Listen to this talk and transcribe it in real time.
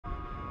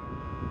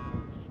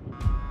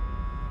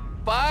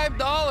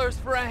$5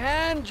 for a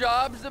hand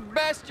job's the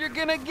best you're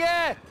gonna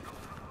get.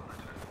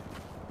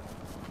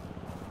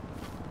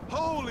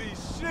 Holy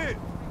shit!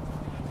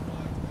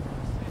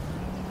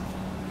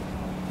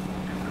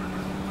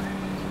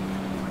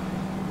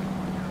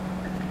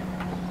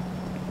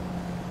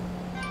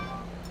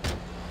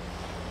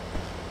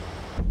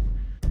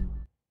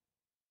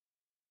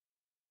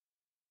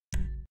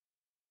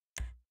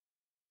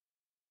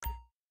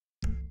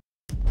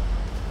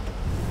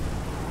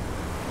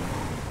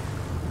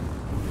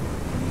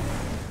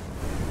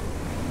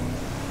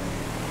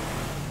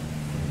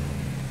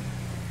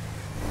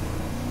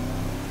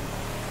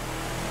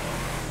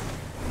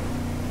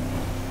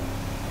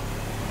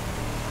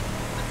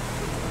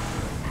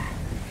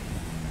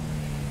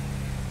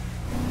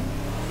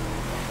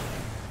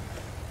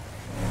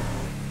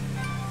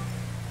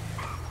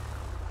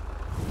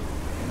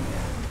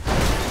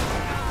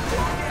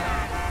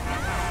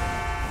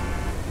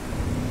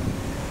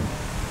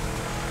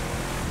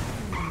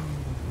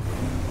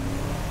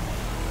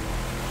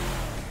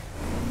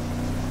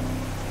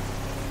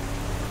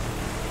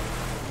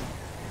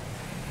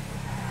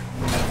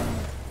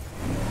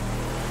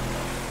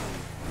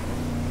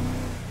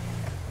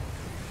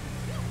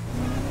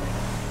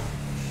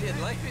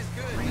 Life is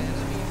good, man. I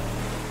mean...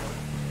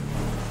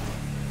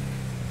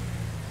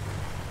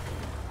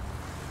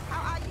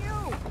 How are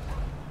you?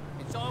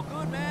 It's all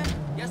good, man.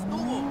 Ya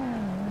estuvo.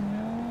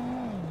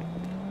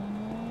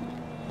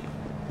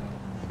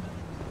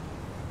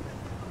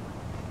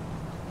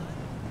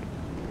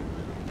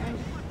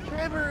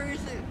 Trevor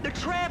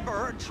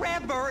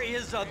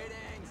is a...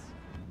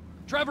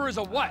 Trevor is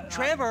a what?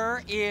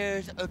 Trevor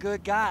is a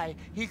good guy.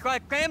 He's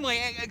like family.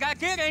 Got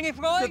kid, ain't he,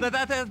 Floyd?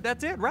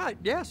 That's it, right?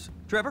 Yes,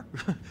 Trevor.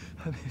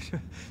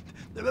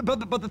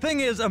 but the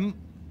thing is, I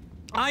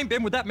ain't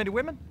been with that many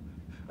women.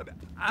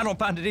 I don't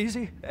find it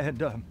easy, and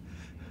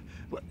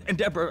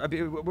Deborah, I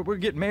mean, we're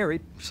getting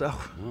married, so.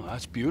 Oh,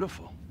 that's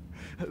beautiful.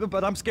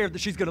 But I'm scared that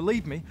she's gonna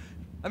leave me.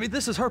 I mean,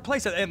 this is her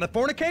place, and the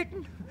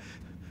fornicating?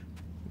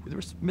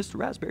 There's Mr.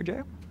 Raspberry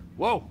Jam.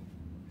 Whoa,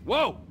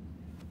 whoa!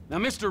 Now,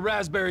 Mr.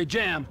 Raspberry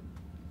Jam,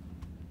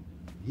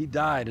 he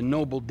died a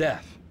noble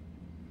death,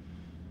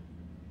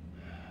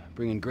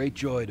 bringing great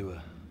joy to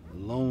a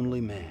lonely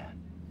man.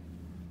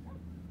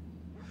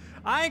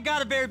 I ain't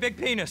got a very big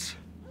penis.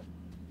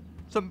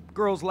 Some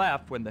girls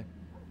laugh when they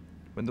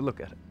look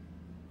at it.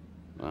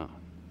 Wow,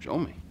 show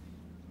me.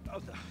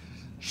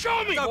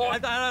 Show me, No, boy!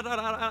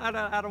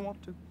 I don't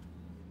want to.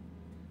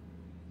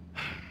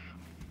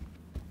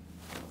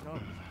 No.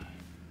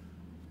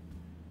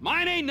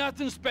 Mine ain't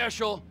nothing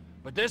special,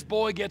 but this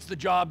boy gets the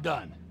job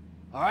done.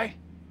 All right?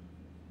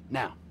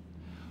 Now,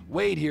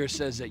 Wade here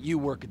says that you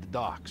work at the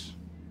docks.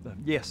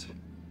 Yes.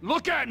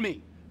 Look at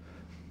me!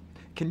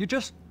 Can you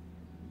just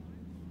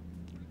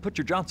put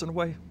your Johnson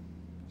away,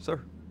 sir?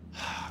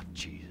 Oh,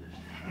 Jesus.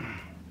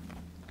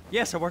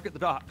 Yes, I work at the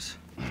docks.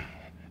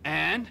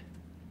 And?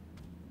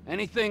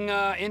 Anything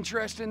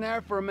interesting there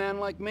for a man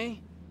like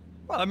me?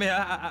 Well, I mean,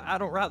 I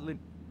don't rightly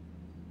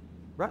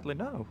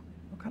know.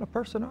 What kind of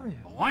person are you?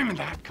 Oh, I'm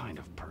that kind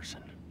of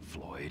person,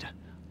 Floyd.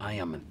 I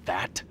am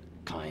that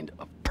kind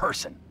of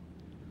person.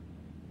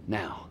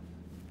 Now,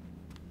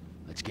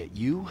 let's get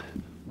you,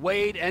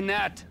 Wade, and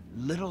that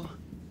little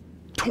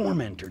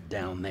tormentor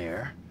down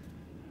there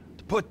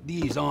to put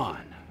these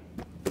on.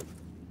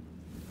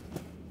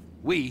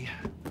 We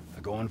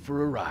are going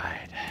for a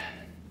ride.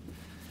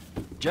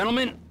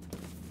 Gentlemen,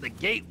 the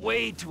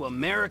gateway to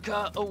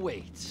America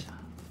awaits.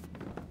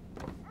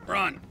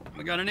 Ron,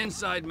 we got an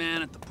inside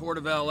man at the port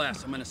of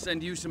LS. I'm gonna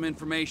send you some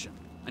information.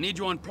 I need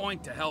you on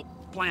point to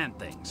help plan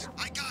things.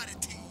 I got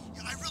it, T.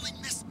 I really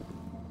miss...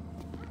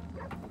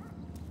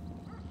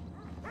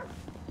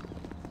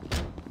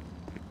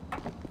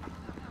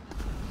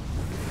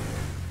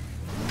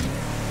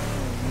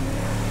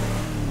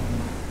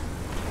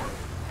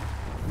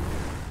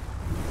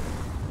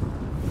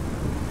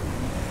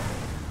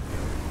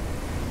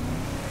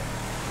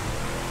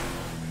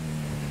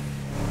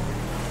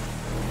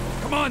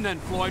 Come on then,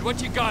 Floyd,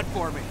 what you got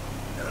for me?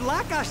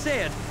 Like I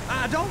said,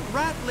 I don't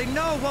rightly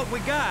know what we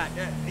got.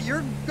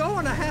 You're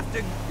going to have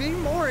to be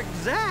more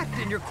exact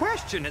in your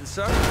questioning,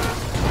 sir.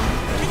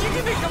 Can you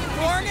give me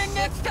some warning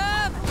next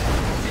time?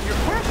 In your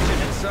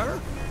questioning, sir.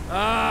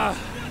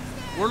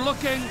 We're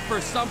looking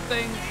for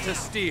something to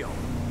steal.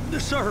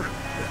 Sir,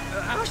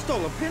 I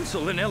stole a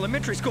pencil in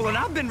elementary school, and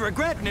I've been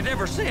regretting it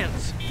ever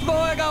since.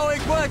 Floyd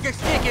always was a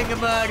stick in the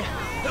mud.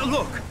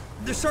 Look,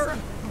 sir,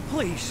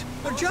 please,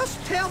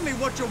 just tell me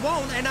what you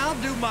want, and I'll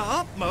do my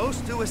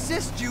utmost to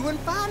assist you in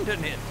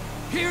finding it.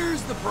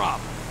 Here's the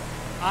problem.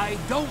 I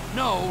don't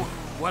know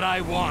what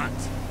I want.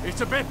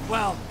 It's a bit,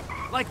 well,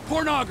 like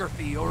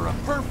pornography or a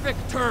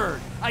perfect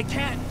turd. I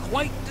can't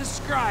quite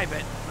describe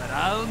it, but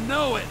I'll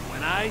know it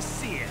when I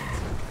see it.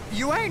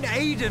 You ain't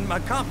aiding my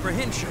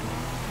comprehension.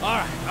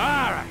 All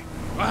right.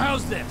 Well,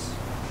 how's this?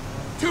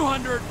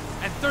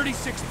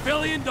 $236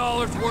 billion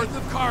worth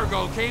of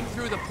cargo came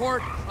through the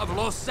port of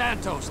Los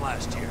Santos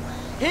last year.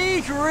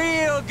 He's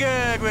real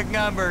good with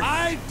numbers.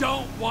 I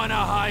don't want to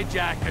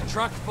hijack a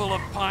truck full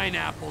of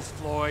pineapples,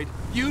 Floyd.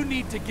 You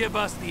need to give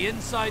us the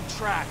inside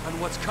track on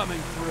what's coming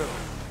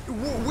through.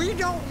 We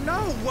don't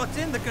know what's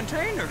in the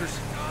containers.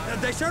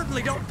 They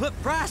certainly don't put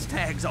price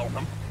tags on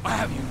them.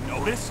 Have you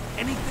noticed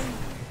anything?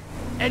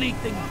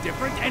 Anything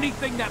different?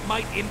 Anything that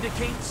might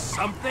indicate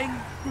something?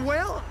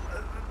 Well,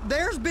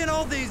 there's been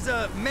all these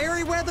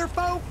Merryweather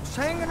folks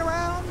hanging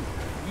around.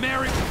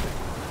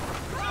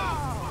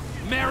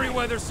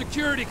 Merryweather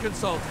security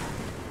consultant.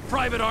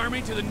 Private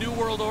army to the New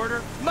World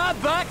Order. My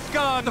butt's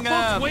gone The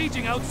numb. folks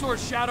waging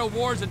outsourced shadow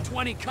wars in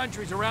 20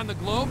 countries around the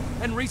globe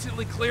and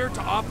recently cleared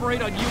to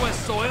operate on U.S.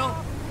 soil.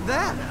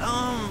 That,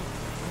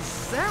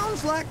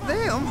 sounds like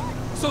them.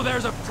 So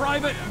there's a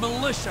private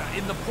militia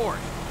in the port.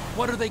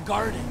 What are they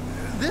guarding?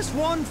 This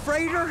one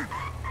freighter,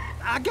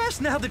 I guess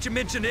now that you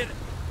mention it,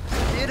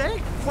 it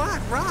ain't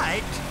quite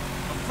right.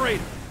 A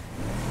freighter.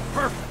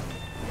 Perfect.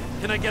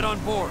 Can I get on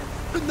board?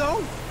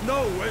 No,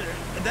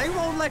 they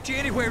won't let you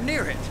anywhere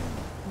near it.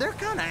 They're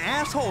kind of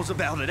assholes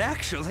about it,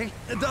 actually.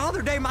 The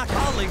other day, my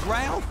colleague,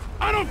 Ralph...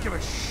 I don't give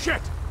a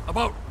shit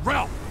about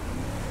Ralph.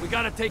 We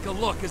gotta take a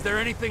look. Is there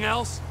anything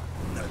else?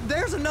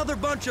 There's another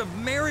bunch of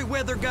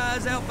Merryweather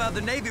guys out by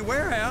the Navy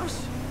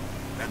warehouse.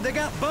 They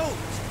got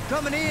boats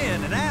coming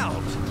in and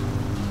out.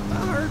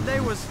 I heard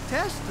they was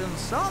testing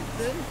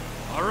something.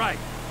 All right.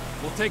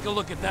 We'll take a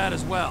look at that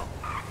as well.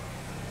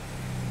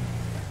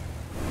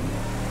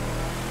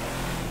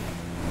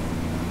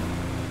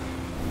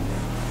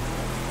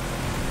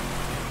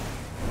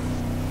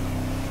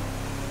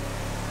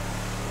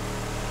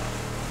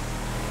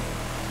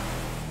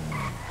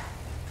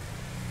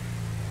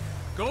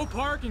 Go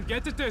park and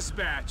get to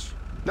dispatch.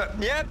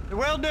 Yep,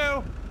 will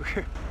do.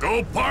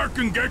 Go park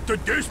and get the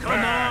dispatch!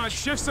 Come on,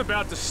 shift's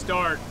about to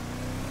start.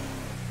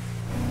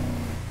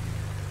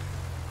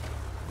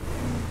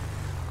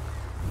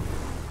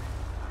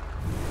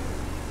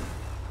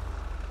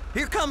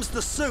 Here comes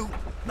the suit.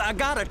 I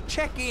gotta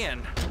check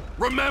in.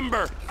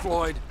 Remember,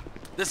 Floyd,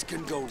 this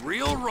can go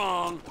real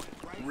wrong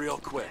real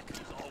quick.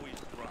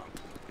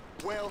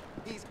 Well,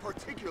 he's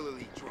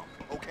particularly drunk,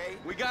 okay?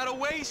 We got a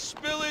waste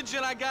spillage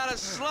and I got a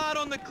slot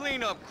on the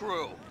cleanup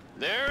crew.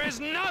 There is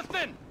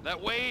nothing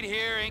that Wade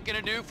here ain't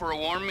gonna do for a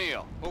warm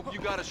meal. Hope you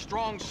got a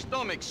strong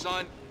stomach,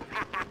 son.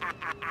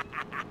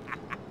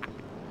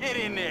 Get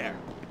in there.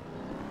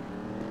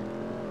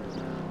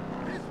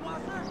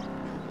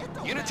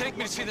 You gonna take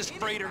me to see this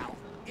freighter?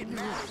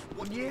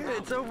 Yeah,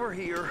 it's over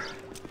here.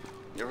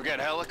 You ever got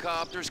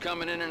helicopters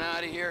coming in and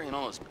out of here? You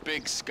know, those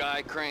big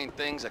sky crane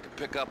things that could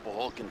pick up a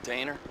whole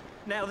container?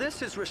 Now,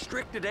 this is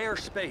restricted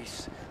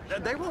airspace.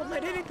 They won't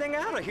let anything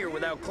out of here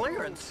without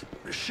clearance.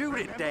 Shoot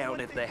it down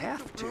if they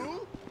have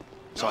to.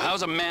 So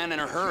how's a man in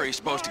a hurry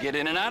supposed to get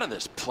in and out of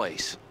this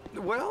place?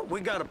 Well,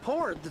 we got a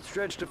port that's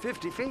stretched to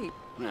 50 feet.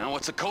 You know,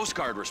 what's the Coast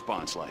Guard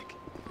response like?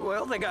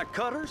 Well, they got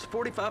cutters,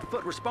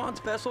 45-foot response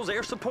vessels,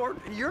 air support.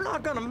 You're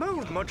not gonna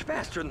move much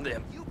faster than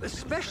them,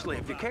 especially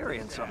if you're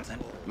carrying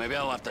something. Maybe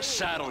I'll have to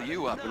saddle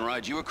you up and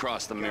ride you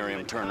across the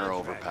Miriam Turner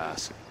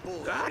overpass.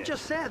 I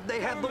just said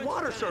they have the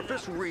water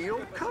surface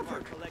real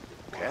covered.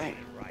 Okay.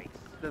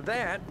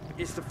 That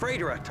is the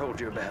freighter I told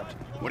you about.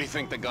 What do you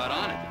think they got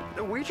on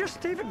it? We just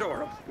stevedore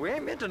them. We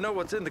ain't meant to know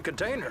what's in the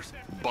containers.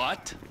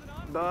 But?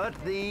 But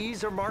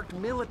these are marked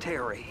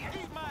military.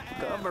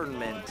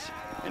 Government.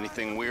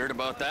 Anything weird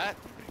about that?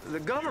 The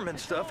government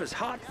stuff is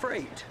hot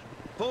freight.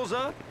 Pulls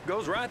up,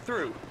 goes right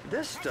through.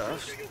 This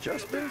stuff's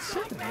just been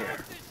sitting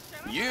here.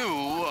 You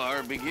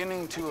are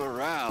beginning to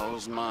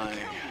arouse my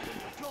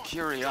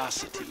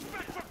curiosity.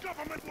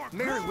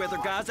 Merryweather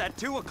guys at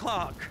 2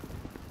 o'clock.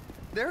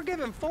 They're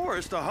giving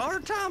Forrest a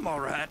hard time, all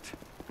right.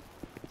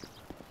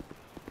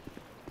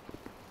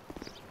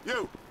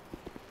 You!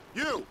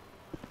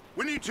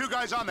 We need 2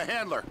 guys on the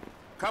handler.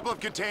 Couple of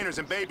containers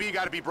and Baby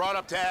gotta be brought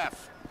up to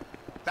F.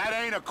 That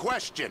ain't a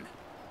question.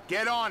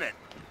 Get on it.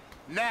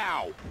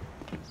 Now!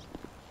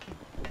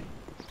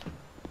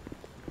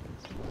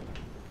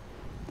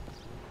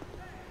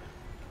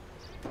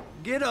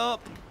 Get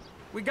up.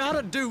 We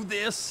gotta do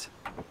this.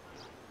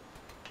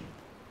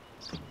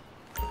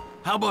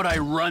 How about I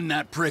run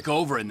that prick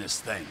over in this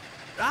thing?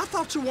 I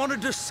thought you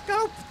wanted to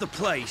scope the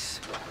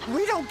place.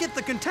 We don't get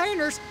the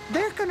containers,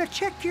 they're gonna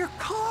check your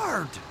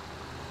card.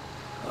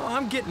 Oh,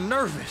 I'm getting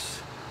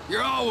nervous.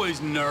 You're always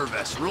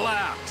nervous.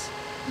 Relax.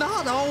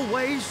 Not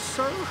always,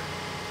 sir.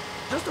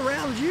 Just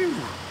around you.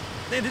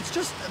 And it's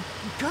just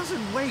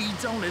Cousin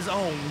Wade's on his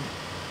own.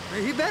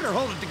 He better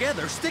hold it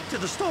together, stick to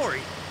the story.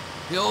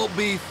 He'll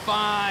be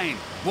fine.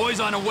 Boy's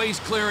on a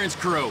waste clearance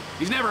crew.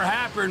 He's never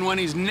happier than when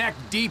he's neck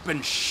deep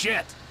in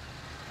shit.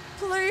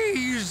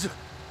 Please,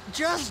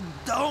 just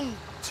don't.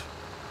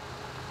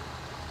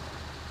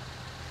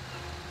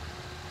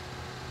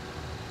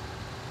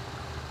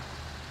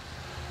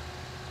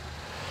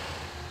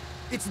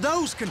 It's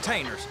those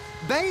containers,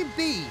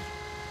 baby.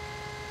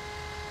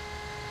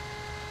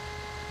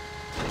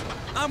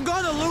 I'm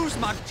gonna lose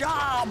my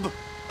job.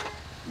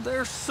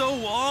 They're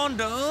so on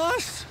to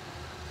us.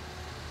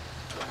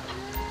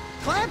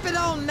 Clamp it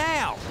on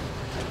now.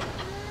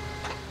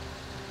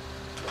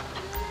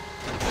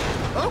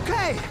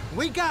 Okay,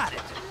 we got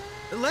it.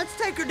 Let's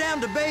take her down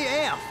to Bay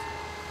F.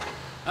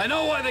 I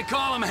know why they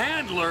call them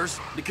handlers,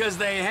 because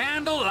they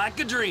handle like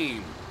a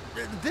dream.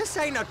 This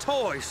ain't a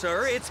toy,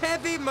 sir. It's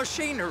heavy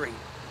machinery.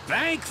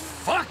 Thank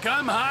fuck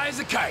I'm high as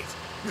a kite.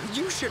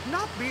 You should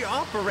not be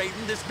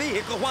operating this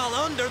vehicle while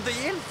under the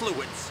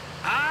influence.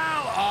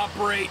 I'll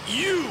operate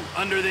you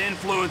under the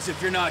influence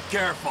if you're not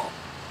careful.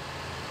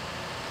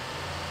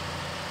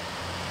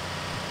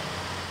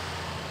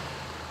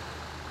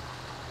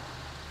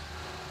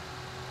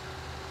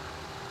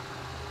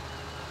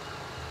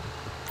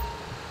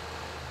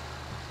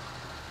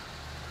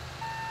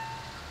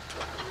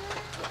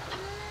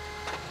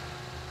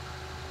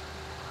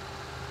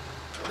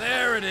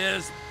 There it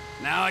is.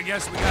 Now I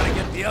guess we gotta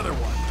get the other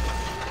one.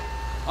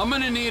 I'm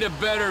gonna need a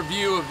better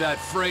view of that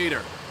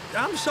freighter.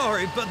 I'm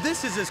sorry, but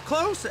this is as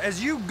close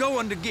as you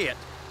going to get.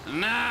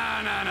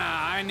 Nah.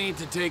 I need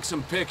to take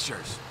some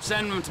pictures.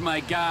 Send them to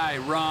my guy,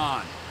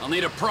 Ron. I'll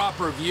need a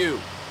proper view.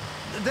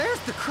 There's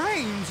the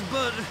cranes,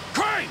 but...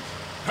 Cranes!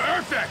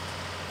 Perfect!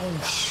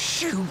 Oh,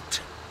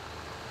 shoot!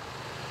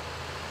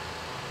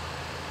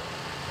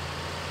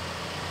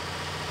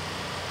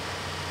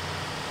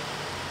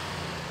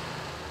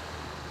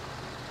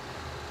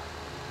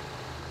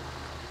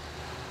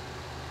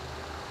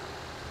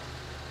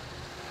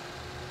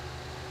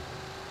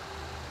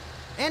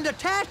 And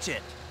attach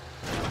it.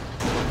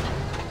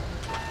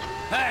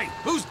 Hey,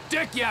 whose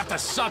dick you have to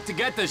suck to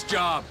get this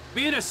job?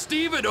 Being a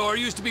stevedore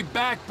used to be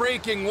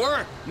back-breaking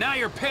work. Now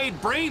you're paid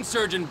brain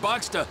surgeon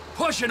bucks to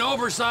push an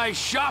oversized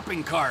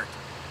shopping cart.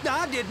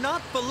 I did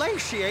not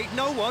fellatiate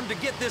no one to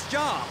get this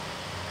job.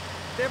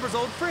 Trevor's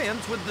old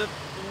friends with the...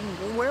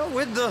 well,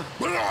 with the...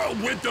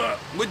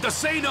 With the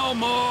say no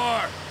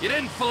more. You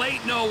didn't fillet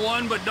no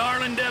one, but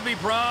darling Debbie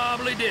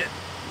probably did.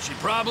 She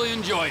probably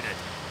enjoyed it.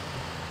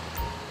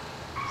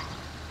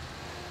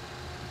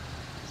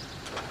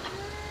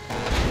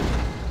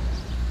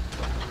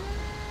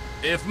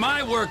 If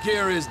my work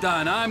here is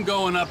done, I'm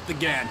going up the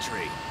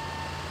gantry.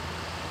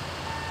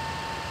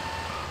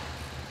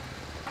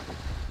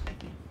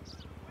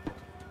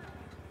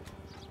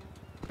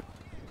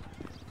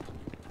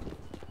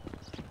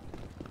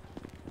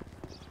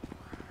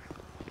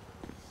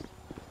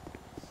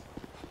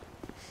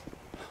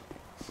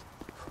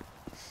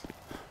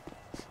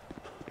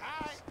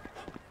 Hi.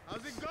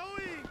 How's it going?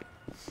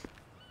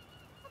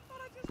 I thought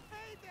I just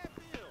paid that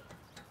bill.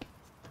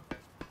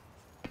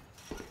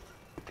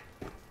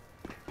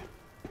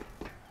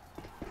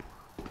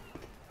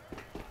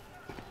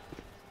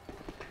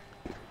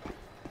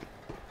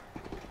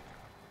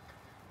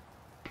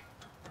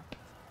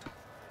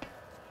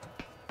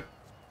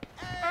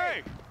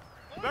 Hey!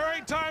 There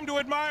ain't time to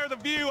admire the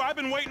view. I've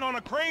been waiting on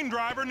a crane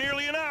driver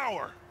nearly an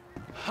hour.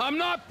 I'm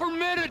not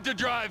permitted to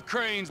drive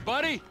cranes,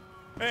 buddy.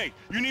 Hey,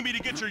 you need me to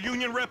get your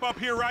union rep up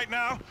here right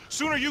now?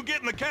 Sooner you get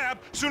in the cab,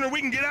 sooner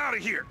we can get out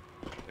of here.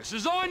 This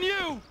is on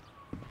you.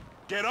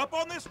 Get up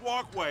on this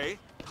walkway,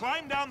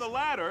 climb down the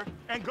ladder,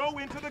 and go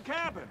into the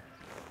cabin.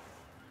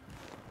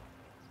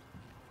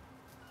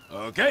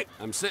 Okay,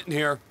 I'm sitting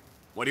here.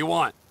 What do you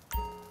want?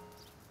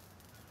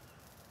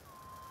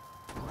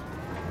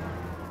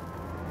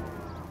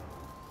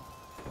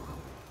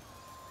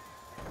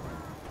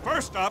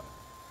 First up,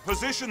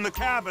 position the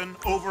cabin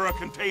over a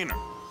container.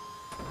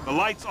 The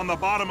lights on the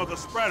bottom of the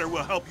spreader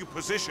will help you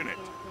position it.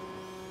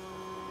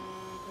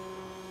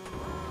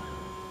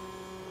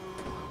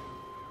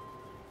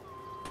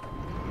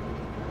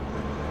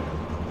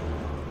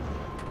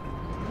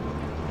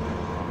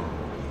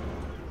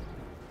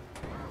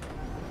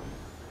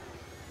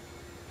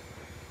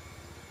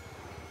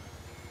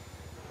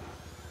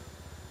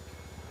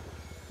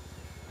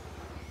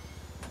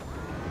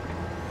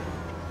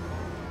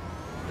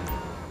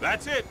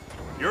 That's it.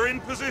 You're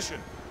in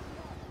position.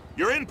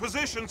 You're in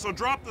position, so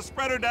drop the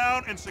spreader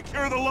down and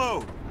secure the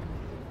load.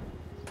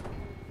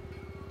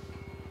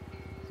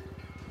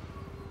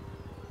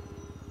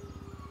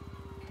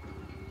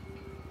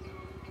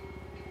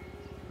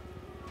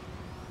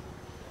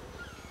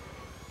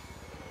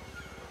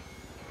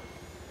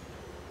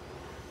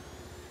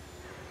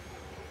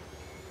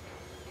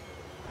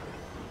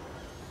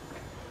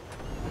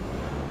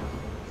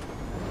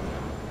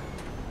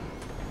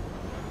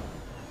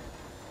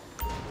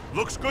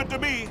 Looks good to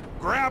me.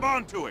 Grab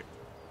onto it.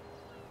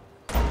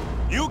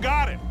 You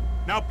got it.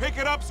 Now pick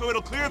it up so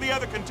it'll clear the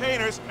other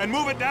containers and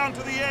move it down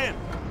to the end.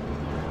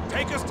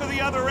 Take us to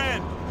the other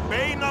end.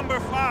 Bay number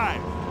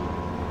 5.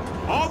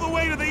 All the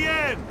way to the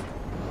end.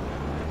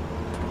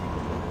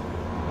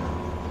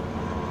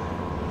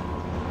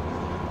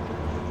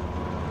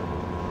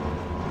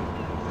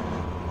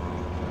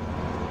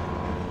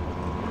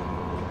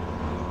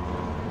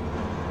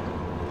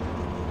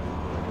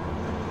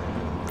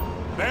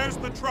 There's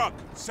the truck.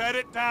 Set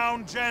it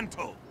down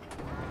gentle.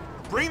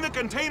 Bring the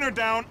container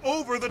down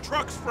over the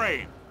truck's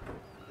frame.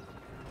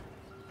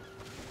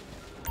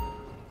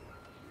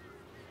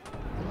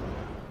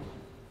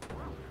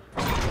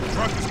 The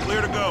truck is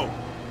clear to go.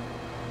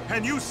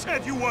 And you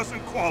said you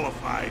wasn't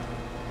qualified.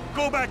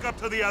 Go back up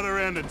to the other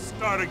end and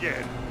start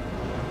again.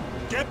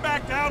 Get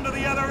back down to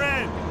the other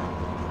end!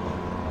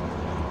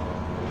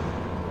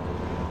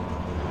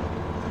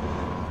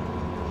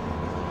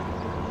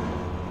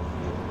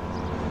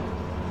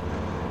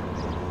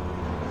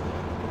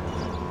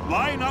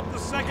 Line up the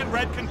second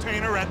red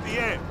container at the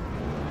end.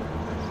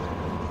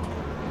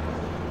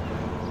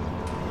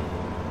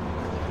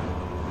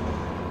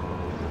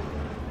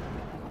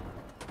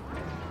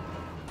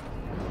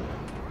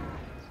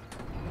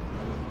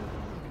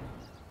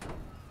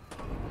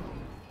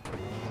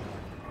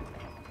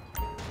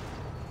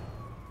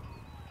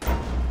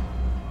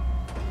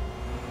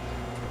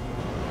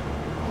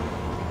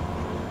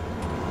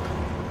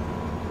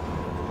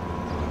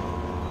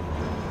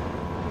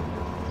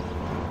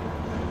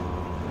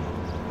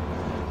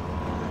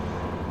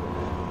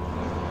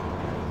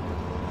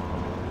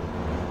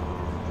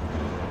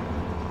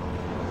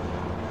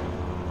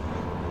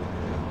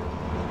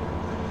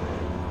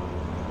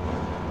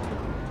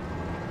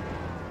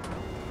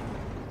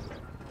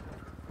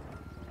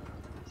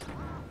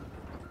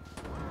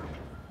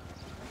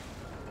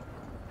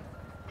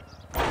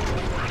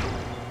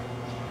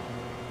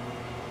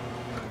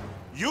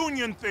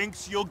 Union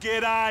thinks you'll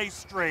get eye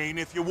strain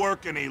if you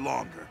work any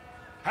longer.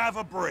 Have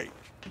a break.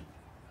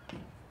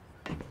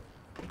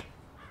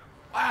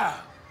 Wow.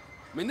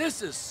 I mean,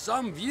 this is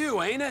some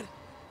view, ain't it?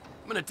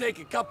 I'm gonna take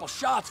a couple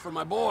shots for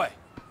my boy.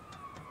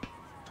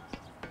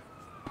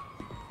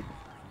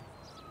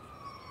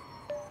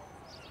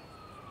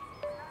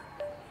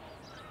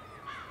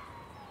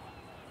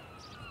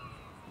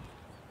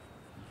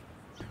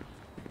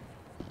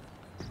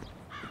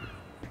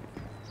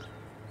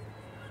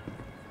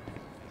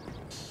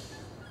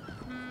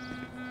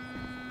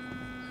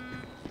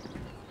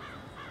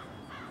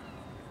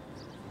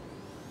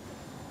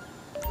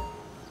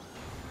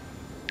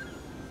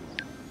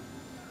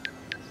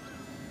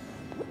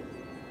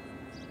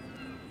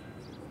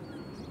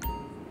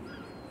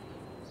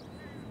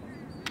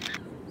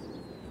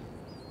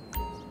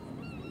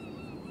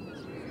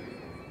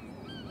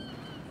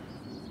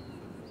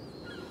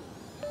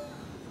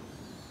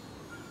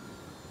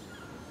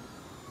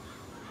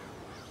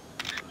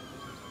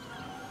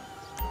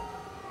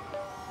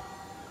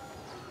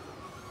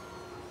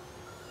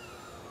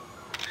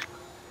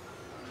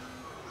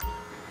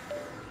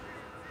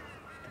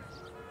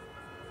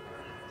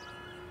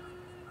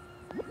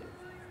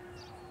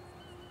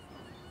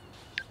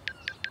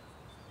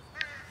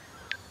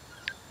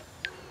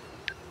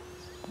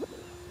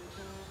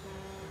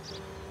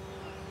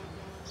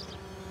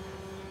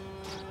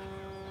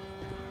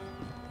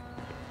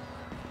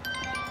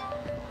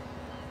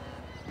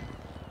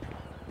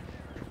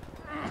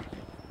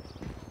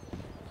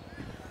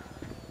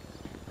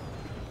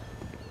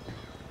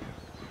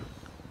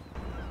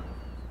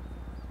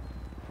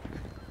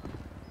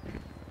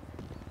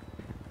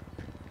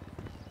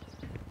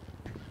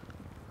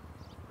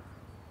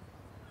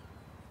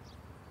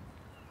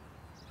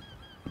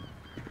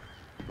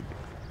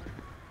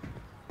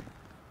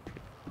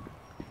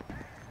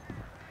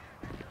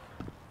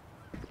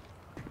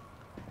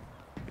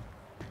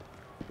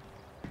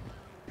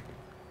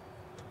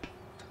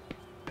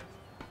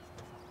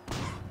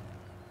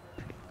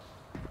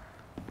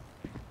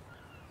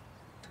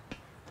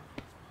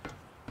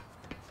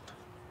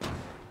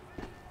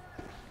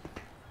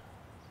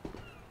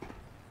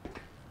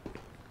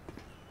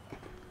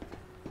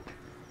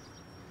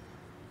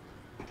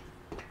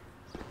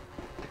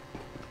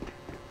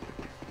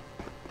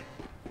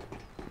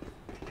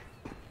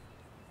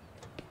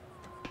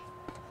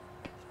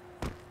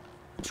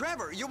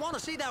 Trevor, you want to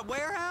see that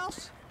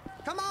warehouse?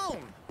 Come on.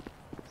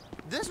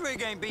 This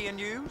rig ain't being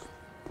used.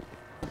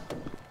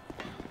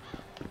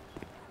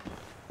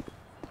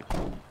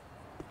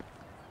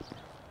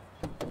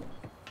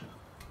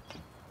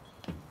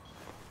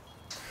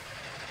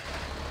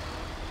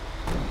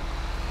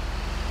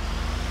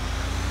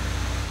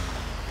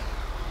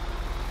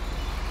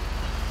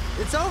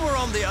 It's over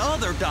on the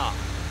other dock.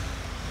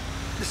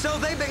 So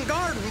they've been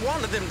guarding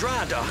one of them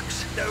dry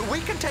docks. We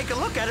can take a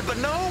look at it, but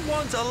no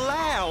one's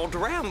allowed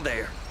around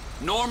there.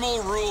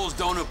 Normal rules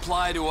don't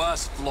apply to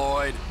us,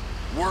 Floyd.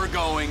 We're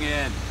going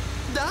in.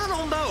 I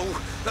don't know.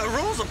 The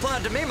rules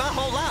applied to me my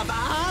whole life.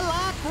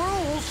 I like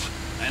rules.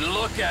 And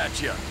look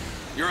at you.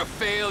 You're a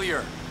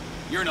failure.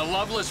 You're in a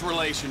loveless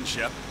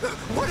relationship.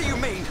 What do you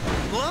mean?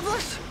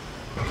 Loveless?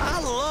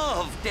 I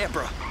love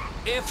Deborah.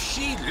 If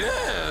she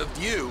loved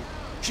you,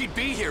 she'd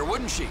be here,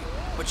 wouldn't she?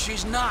 But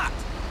she's not.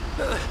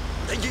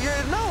 You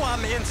know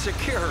I'm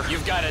insecure.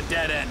 You've got a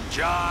dead-end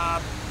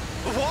job.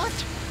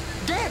 What?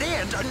 Dead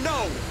end?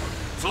 No.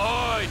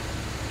 Floyd,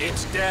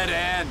 it's dead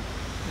end.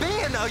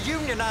 Being a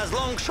unionized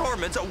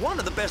longshoreman's one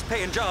of the best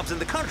paying jobs in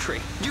the country.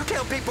 You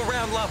tell people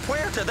around La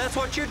Puerta that's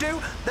what you do,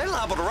 they're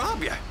liable to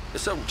rob you. They're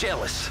so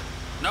jealous.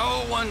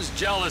 No one's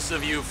jealous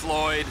of you,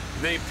 Floyd.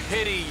 They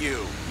pity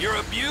you. You're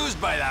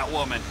abused by that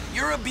woman.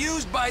 You're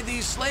abused by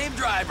these slave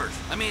drivers.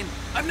 I mean,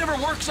 I've never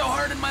worked so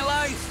hard in my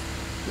life.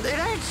 It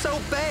ain't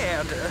so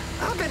bad.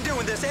 I've been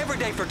doing this every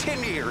day for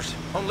 10 years,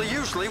 only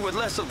usually with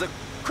less of the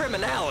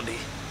criminality.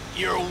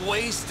 You're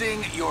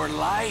wasting your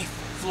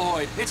life,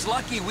 Floyd. It's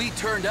lucky we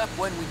turned up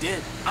when we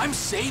did. I'm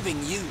saving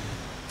you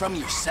from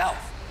yourself.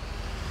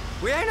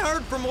 We ain't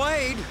heard from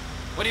Wade.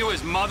 What are you,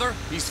 his mother?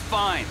 He's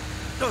fine.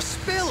 The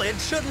spillage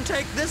shouldn't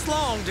take this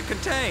long to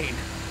contain.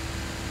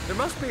 There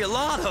must be a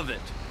lot of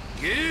it.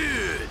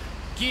 Good.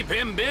 Keep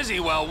him busy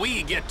while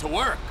we get to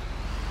work.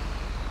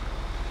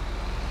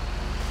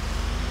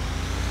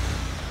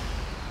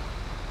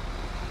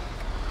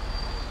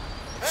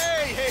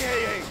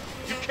 Hey!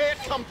 You can't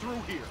come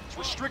through here. It's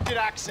restricted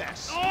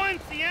access. No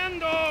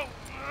entiendo.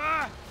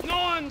 No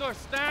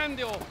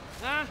understando.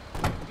 Huh?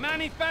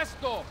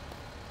 Manifesto.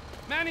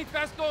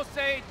 Manifesto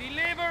say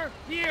deliver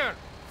here.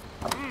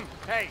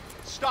 Hey,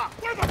 stop.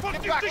 Where the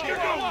fuck do you think you're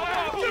going?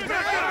 Get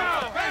back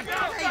out!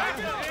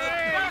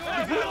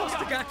 We must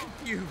have got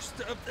confused.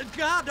 The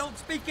guy don't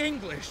speak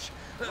English.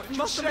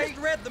 Must have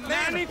misread the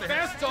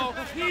manifesto.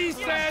 Manifesto.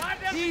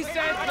 He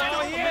said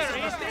go here.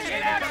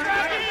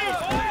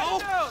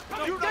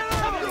 You get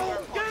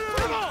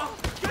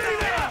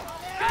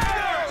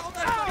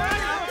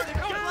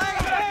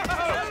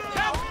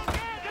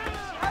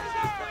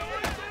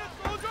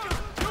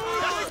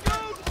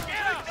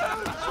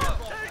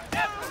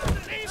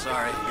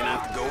Sorry, you're gonna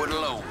have to go it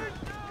alone.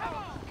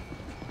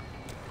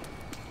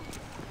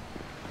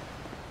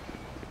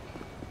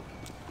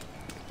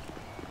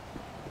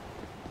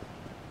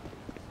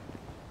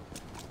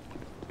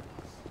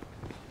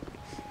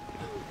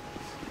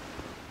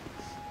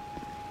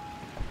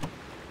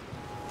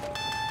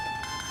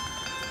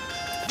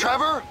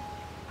 Trevor,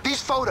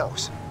 these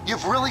photos,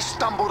 you've really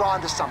stumbled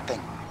onto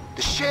something.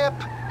 The ship,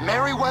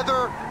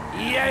 Merryweather.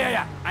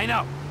 Yeah, I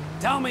know.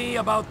 Tell me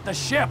about the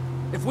ship.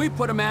 If we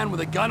put a man with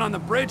a gun on the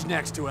bridge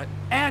next to it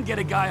and get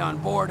a guy on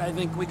board, I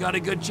think we got a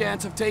good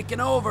chance of taking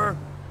over.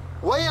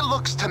 Way it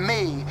looks to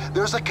me,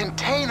 there's a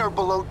container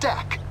below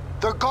deck.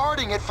 They're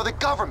guarding it for the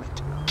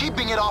government,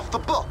 keeping it off the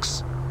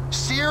books.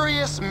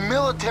 Serious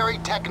military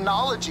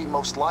technology,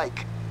 most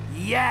like.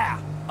 Yeah,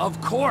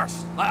 of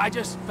course. I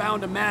just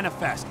found a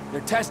manifest.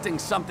 They're testing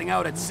something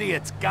out at sea.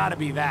 It's gotta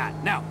be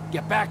that. Now,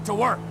 get back to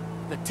work.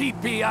 The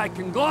TPI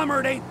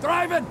conglomerate ain't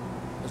thriving.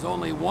 There's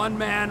only one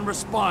man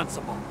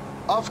responsible.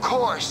 Of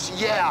course,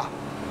 yeah.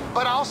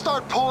 But I'll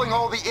start pulling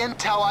all the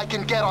intel I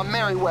can get on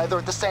Merryweather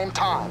at the same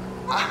time.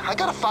 I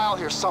got a file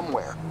here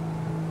somewhere.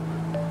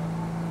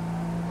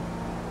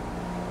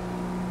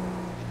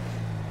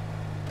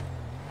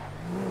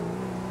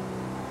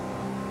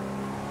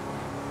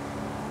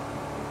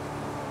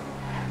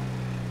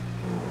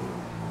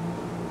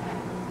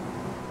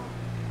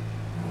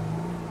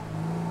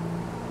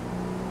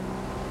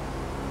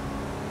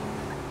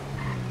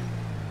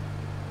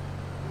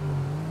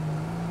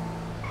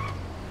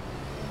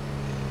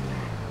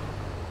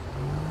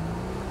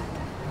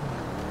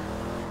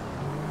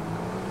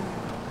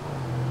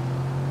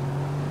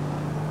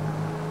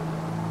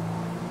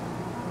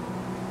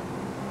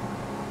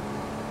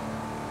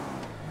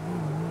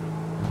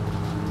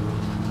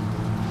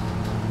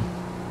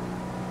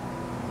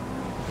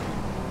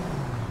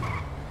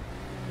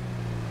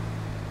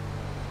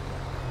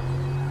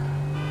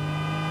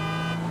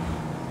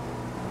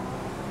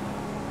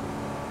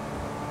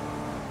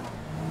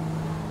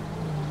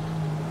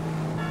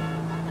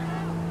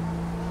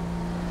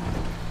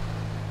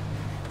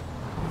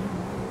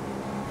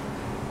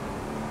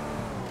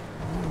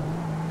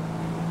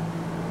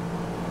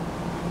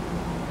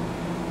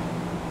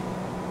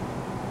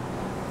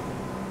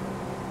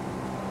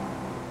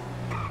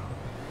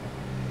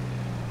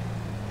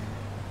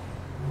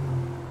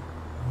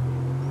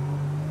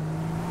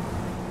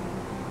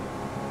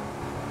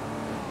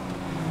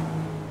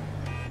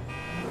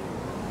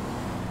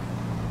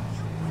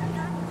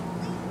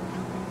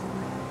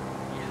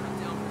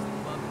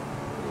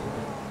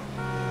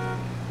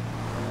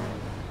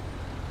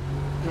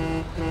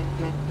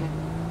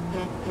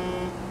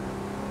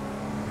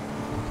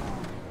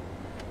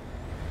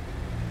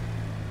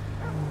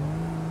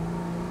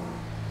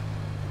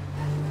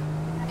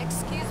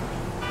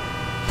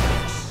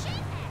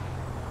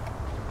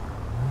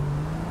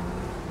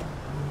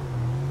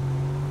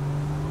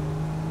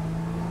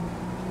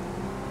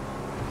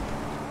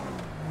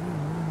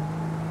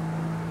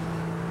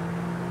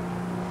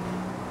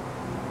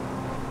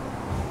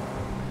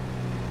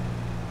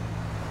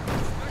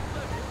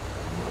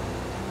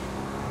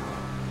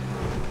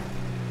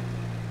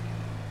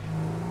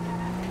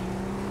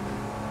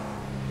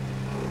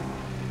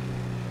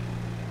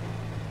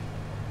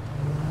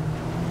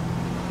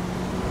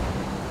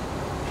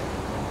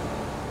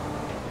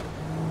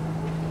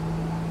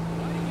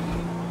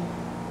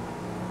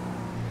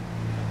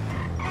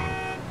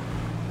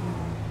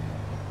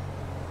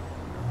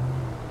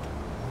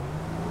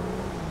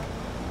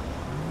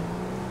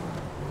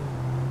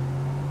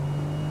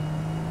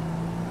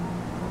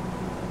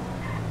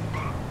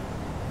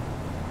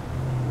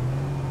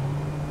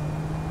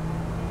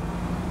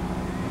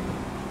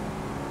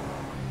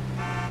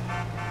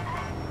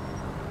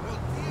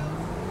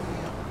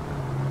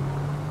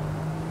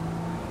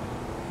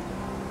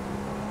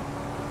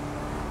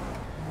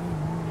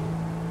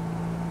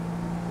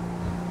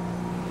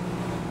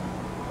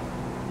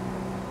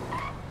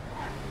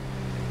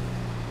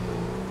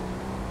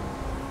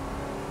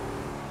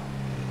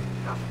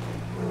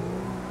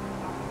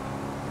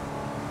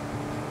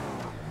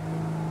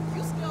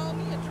 You still owe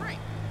me a drink.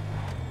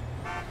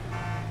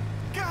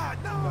 God,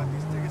 no! Got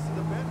these tickets to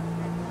the bed.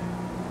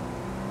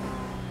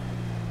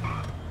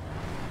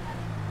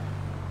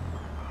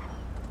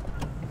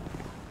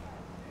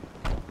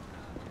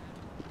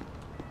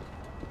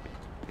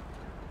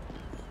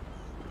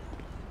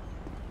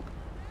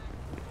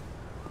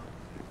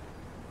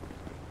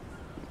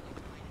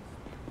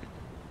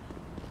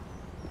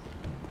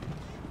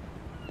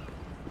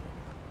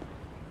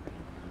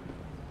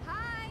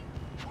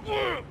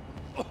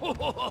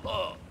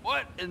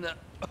 What in the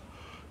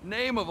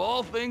name of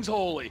all things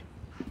holy?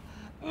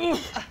 I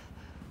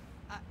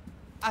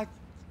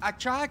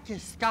tried to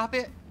stop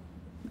it,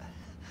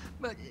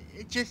 but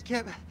it just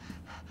kept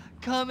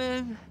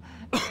coming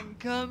and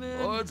coming.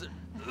 Oh, it's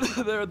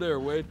there,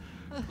 Wade.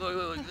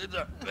 Look,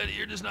 Betty,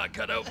 you're just not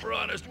cut out for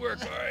honest work,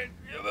 all right?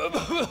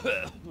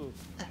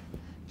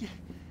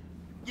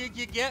 Did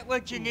you get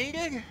what you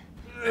needed?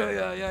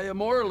 Yeah,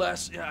 more or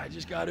less. Yeah, I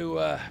just got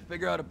to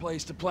figure out a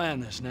place to plan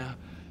this now.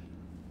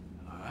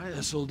 All right,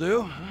 this'll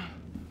do.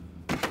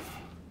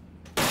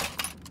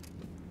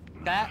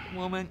 That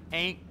woman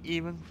ain't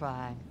even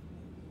fine.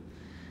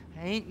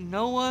 Ain't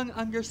no one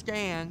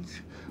understands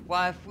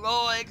why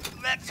Floyd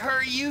lets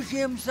her use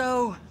him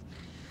so.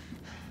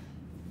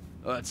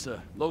 Oh, it's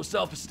low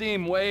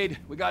self-esteem, Wade.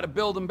 We got to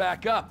build him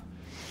back up.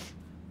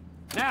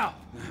 Now.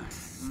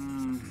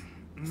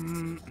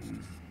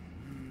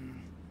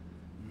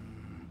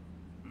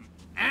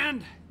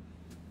 And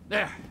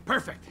there,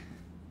 perfect.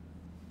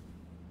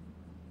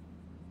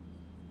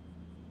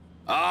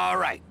 All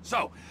right,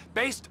 so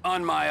based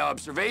on my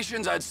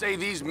observations, I'd say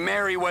these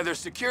Merryweather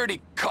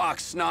security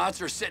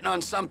cocksnots are sitting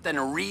on something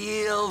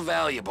real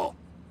valuable.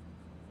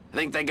 I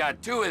think they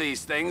got 2 of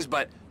these things,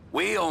 but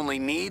we only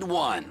need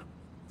 1.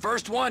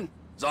 First one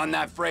is on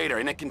that freighter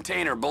in a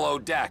container below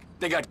deck.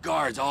 They got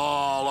guards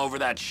all over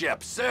that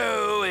ship,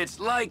 so it's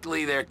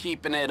likely they're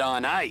keeping it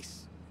on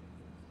ice.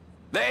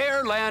 The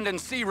air, land, and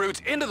sea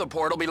routes into the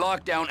port will be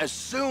locked down as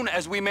soon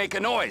as we make a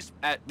noise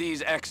at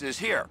these X's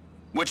here.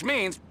 Which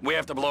means we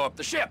have to blow up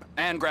the ship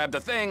and grab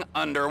the thing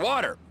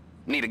underwater.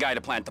 Need a guy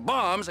to plant the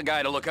bombs, a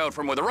guy to look out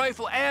for him with a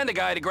rifle, and a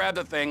guy to grab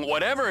the thing,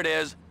 whatever it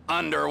is,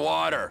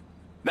 underwater.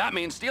 That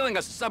means stealing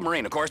us a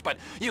submarine, of course, but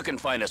you can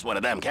find us one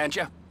of them, can't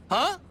you?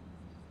 Huh?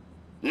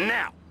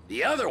 Now,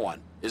 the other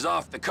one is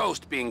off the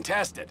coast being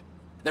tested.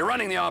 They're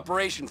running the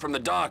operation from the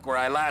dock where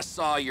I last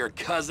saw your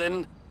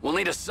cousin. We'll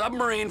need a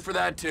submarine for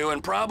that too,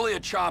 and probably a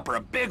chopper,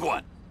 a big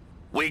one.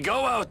 We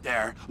go out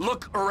there,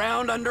 look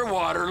around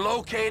underwater,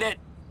 locate it,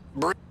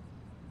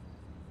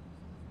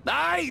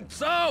 Aye,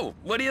 so,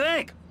 what do you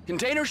think?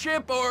 Container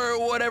ship or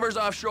whatever's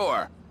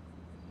offshore?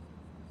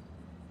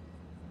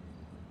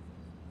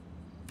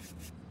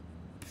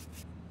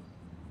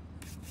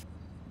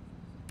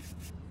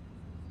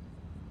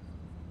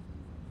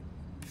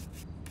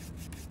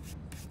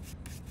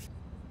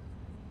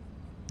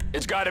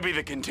 It's gotta be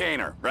the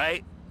container,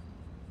 right?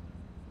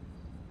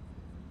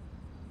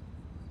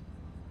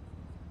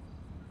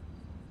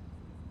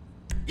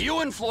 You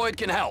and Floyd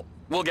can help.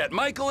 We'll get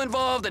Michael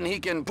involved and he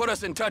can put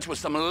us in touch with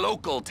some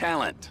local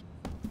talent.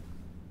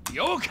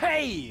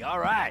 Okay, all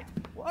right.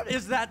 What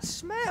is that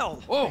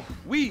smell? Oh,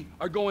 we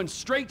are going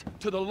straight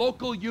to the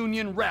local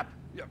union rep.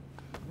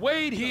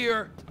 Wade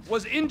here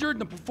was injured in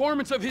the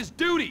performance of his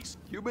duties.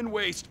 Human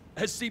waste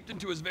has seeped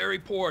into his very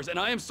pores, and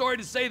I am sorry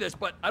to say this,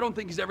 but I don't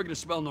think he's ever gonna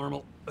smell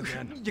normal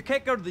again. You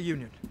can't go to the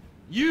union.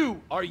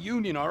 You are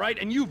union, all right?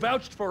 And you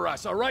vouched for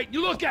us, all right?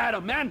 You look at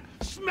him, man.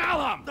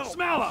 Smell him! No.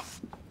 Smell him!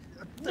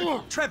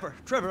 Trevor,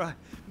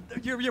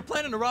 you're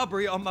planning a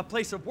robbery on my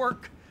place of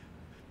work.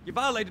 You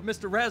violated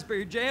Mr.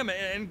 Raspberry Jam,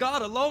 and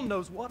God alone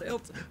knows what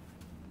else.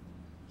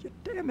 You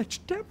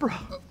damaged Deborah.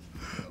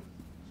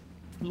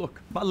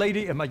 Look, my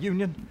lady and my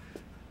union,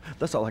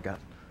 that's all I got.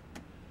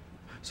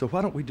 So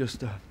why don't we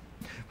just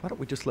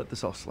let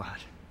this all slide,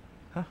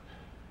 huh?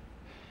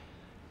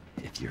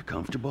 If you're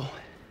comfortable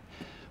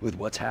with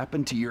what's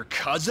happened to your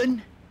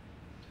cousin,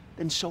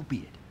 then so be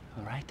it,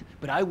 all right?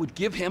 But I would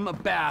give him a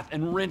bath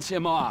and rinse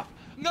him off.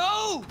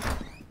 No!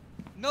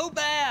 No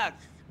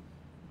baths!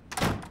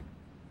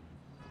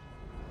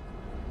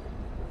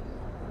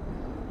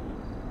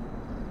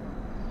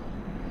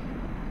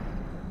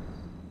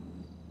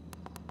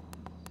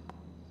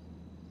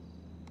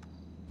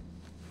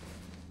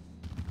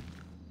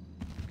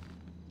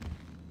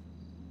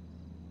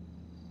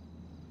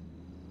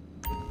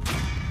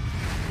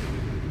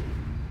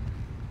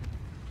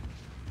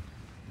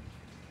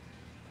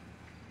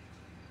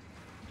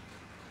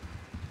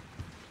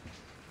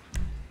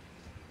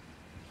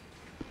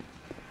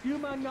 Do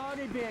my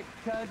naughty bit,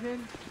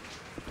 cousin.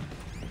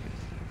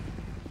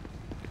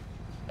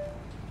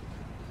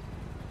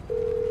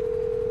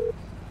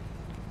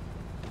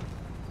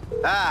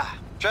 Ah,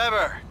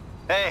 Trevor.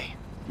 Hey.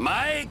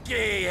 Mikey,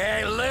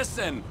 hey,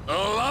 listen.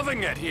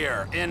 Loving it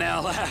here in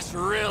LS.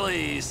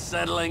 Really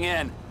settling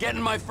in.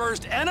 Getting my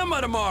first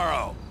enema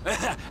tomorrow.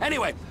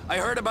 Anyway, I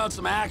heard about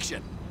some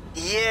action.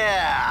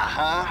 Yeah,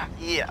 huh?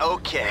 Yeah,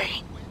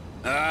 okay.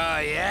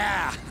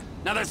 Yeah.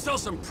 Now, there's still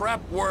some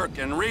prep work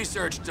and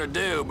research to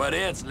do, but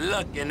it's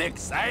looking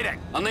exciting.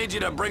 I'll need you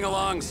to bring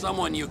along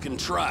someone you can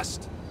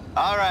trust.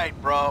 All right,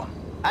 bro.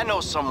 I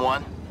know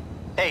someone.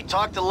 Hey,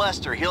 talk to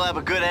Lester. He'll have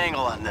a good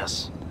angle on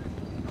this.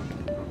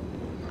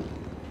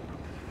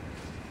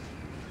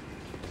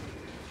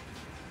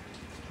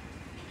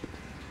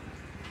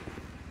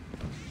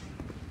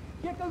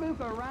 Kick a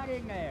Luca right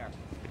in there.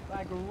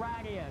 Like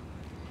right in.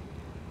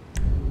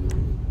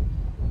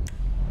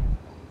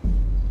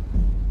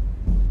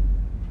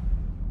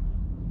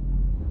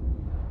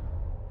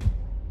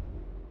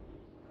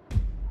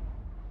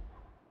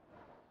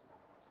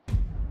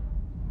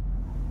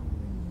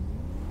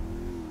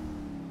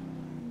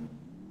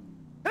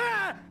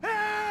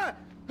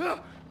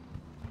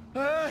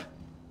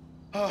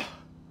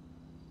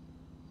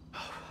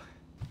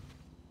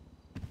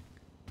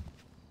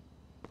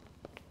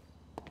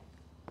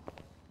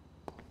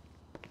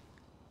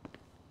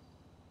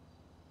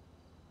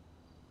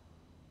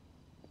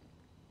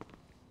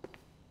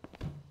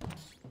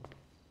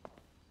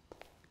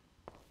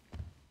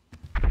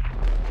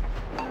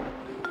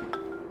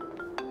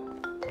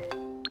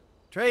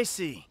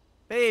 Tracy,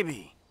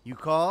 baby, you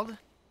called?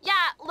 Yeah,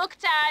 look,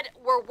 Dad,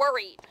 we're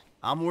worried.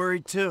 I'm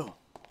worried too.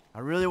 I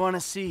really want to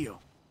see you.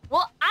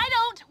 Well, I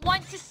don't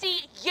want to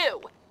see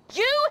you.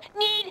 You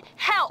need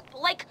help,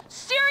 like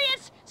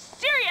serious,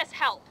 serious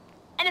help.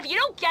 And if you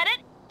don't get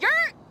it,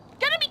 you're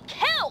gonna be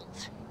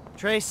killed.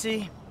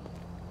 Tracy,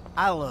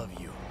 I love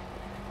you.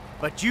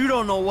 But you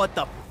don't know what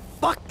the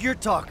fuck you're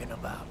talking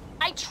about.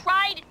 I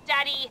tried,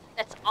 Daddy.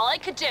 That's all I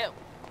could do.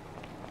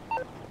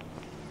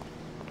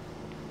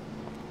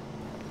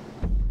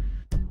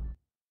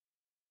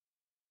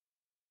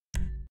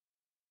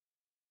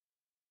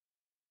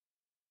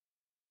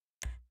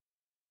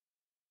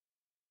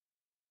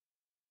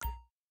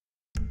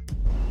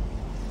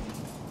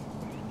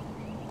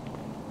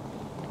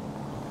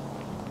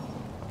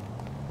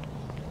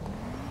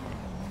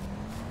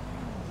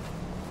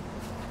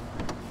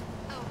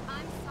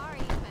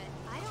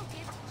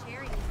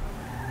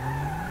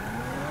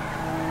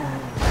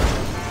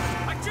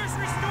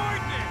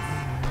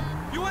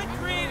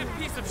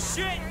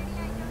 Shit!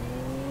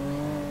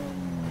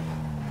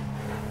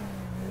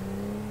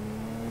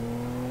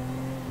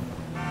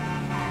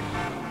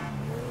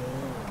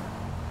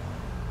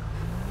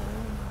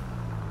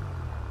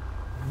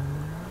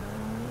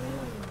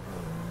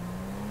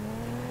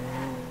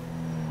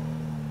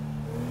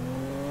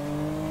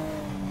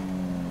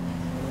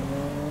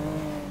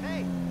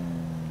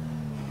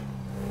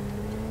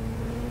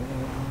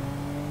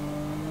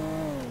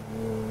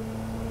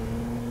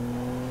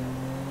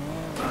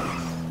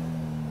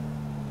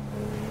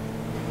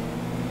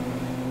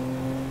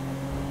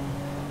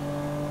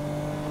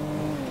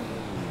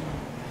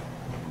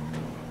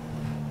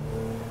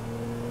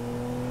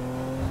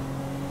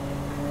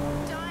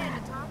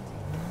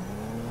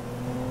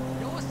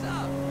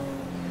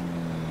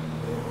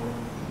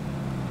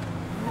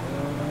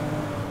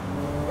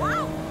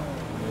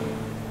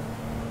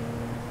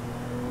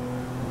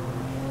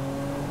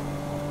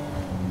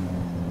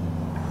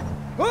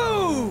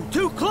 Ooh,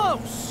 too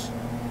close!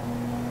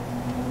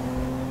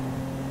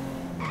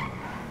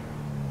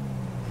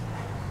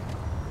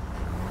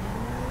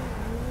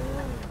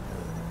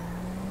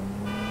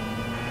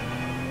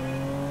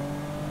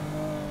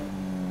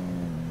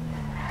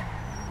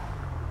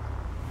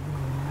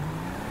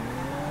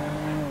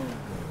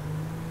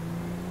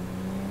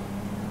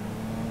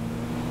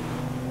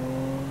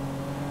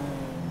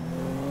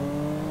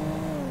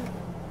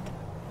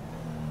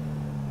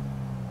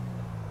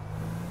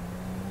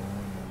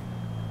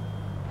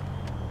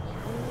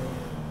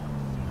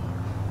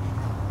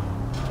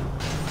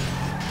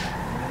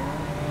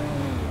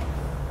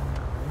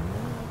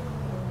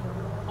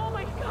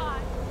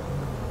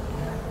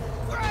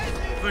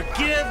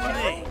 Forgive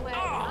me!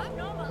 I'm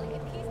normally a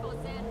peaceful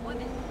Zen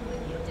woman, but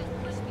you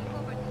just pushed me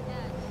over the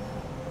edge.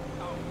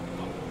 Oh,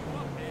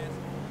 fuck, man.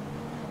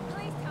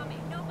 Please tell me,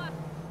 no more.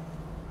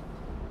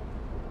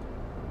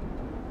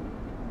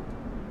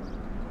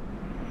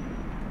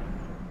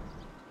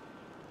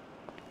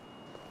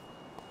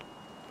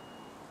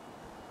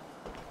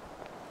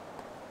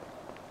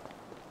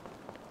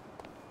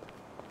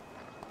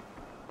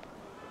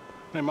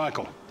 Hey,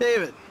 Michael.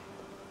 David.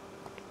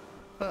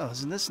 Well,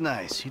 isn't this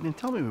nice? You didn't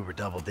tell me we were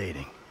double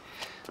dating.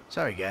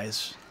 Sorry,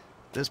 guys.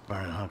 This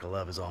burning hunk of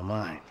love is all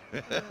mine.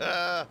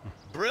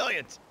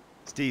 Brilliant!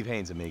 Steve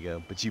Haynes,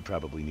 amigo, but you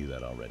probably knew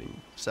that already.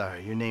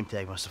 Sorry, your name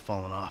tag must have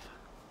fallen off.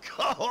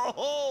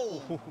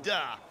 Oh,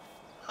 duh!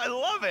 I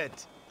love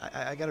it!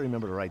 I gotta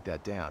remember to write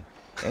that down.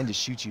 And to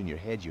shoot you in your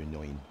head, you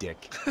annoying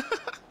dick.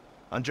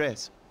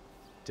 Andreas,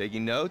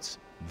 taking notes?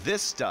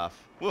 This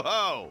stuff,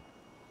 whoa!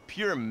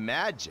 Pure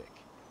magic.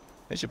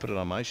 I should put it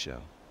on my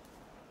show.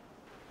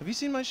 Have you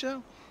seen my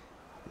show?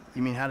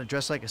 You mean how to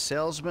dress like a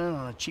salesman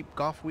on a cheap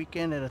golf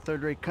weekend at a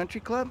third-rate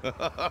country club?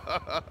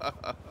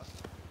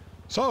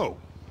 So,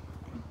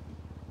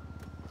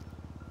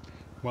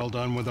 well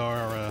done with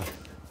our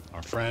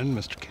friend,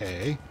 Mr.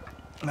 K.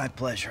 My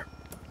pleasure.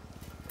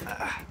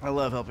 I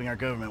love helping our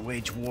government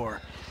wage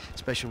war,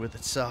 especially with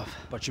itself.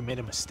 But you made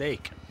a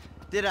mistake.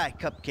 Did I,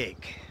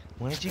 Cupcake?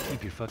 Why don't you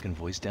keep your fucking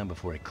voice down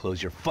before I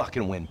close your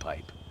fucking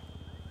windpipe?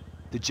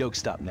 The joke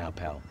stopped now,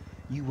 pal.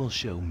 You will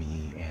show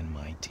me and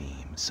my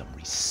team some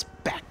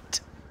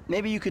respect.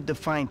 Maybe you could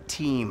define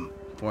team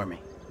for me.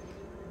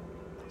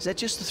 Is that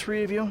just the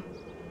three of you?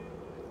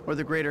 Or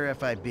the greater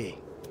FIB?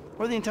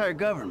 Or the entire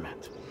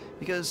government?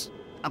 Because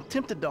I'm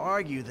tempted to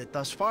argue that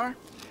thus far,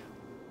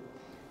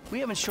 we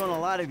haven't shown a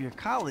lot of your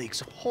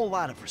colleagues a whole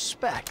lot of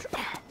respect.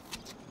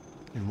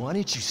 And why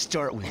don't you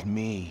start with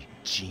me,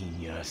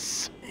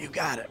 genius? You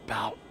got it,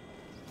 pal.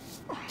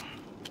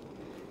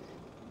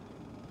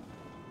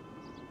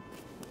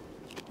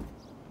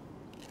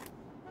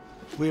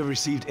 We have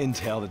received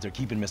intel that they're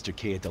keeping Mr.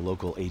 K at the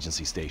local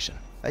agency station.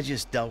 I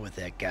just dealt with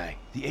that guy.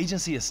 The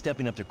agency is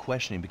stepping up their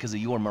questioning because of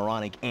your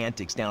moronic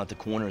antics down at the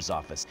coroner's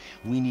office.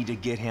 We need to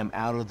get him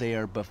out of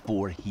there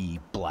before he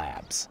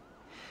blabs.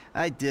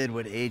 I did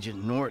what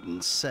Agent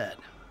Norton said.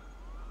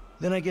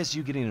 Then I guess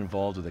you getting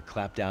involved with a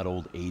clapped-out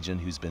old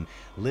agent who's been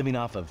living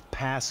off of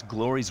past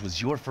glories was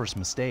your first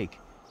mistake.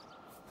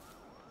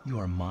 You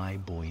are my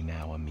boy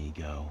now,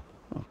 amigo.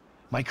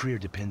 My career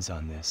depends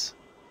on this,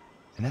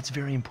 and that's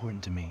very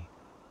important to me.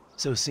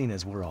 So seeing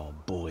as we're all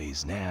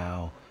boys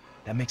now,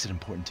 that makes it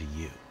important to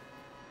you.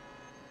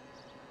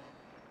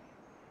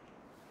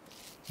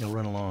 Now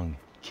run along,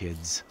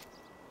 kids.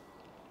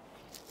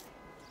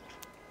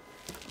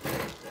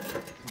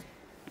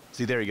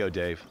 See, there you go,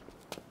 Dave.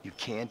 You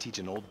can teach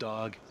an old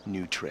dog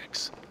new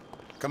tricks.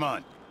 Come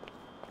on.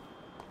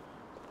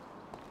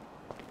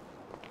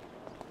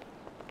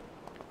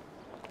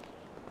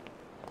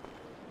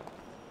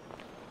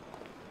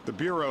 The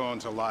Bureau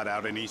owns a lot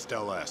out in East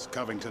LS,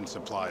 Covington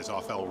Supplies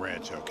off El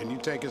Rancho. Can you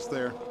take us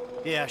there?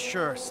 Yeah,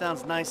 sure.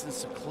 Sounds nice and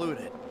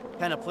secluded.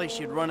 Kind of place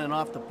you'd run an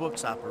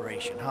off-the-books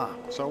operation, huh?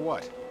 So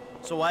what?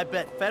 So I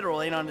bet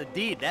federal ain't on the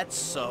deed, that's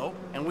so.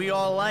 And we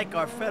all like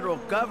our federal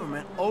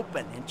government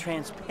open and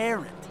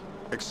transparent.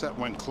 Except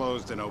when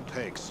closed and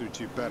opaque suits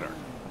you better.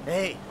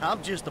 Hey,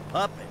 I'm just a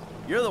puppet.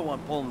 You're the one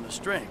pulling the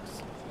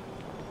strings.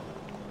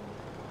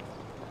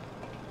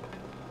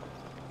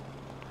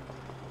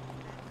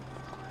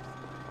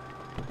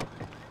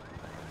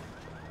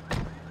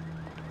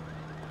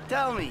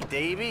 Tell me,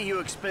 Davy, you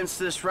expense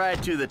this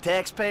ride to the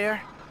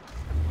taxpayer?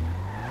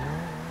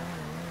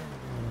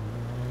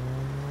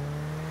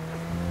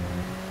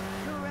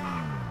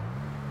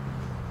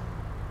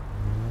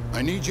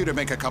 I need you to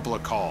make a couple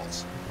of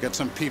calls. Get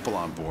some people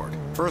on board.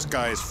 First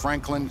guy is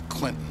Franklin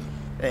Clinton.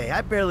 Hey,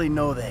 I barely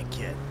know that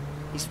kid.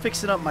 He's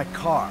fixing up my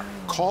car.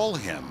 Call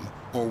him,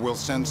 or we'll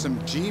send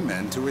some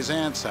G-men to his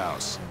aunt's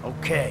house.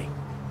 Okay.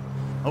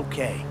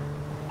 Okay.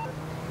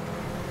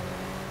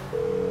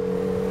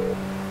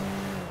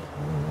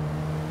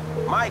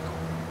 Michael,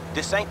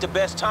 this ain't the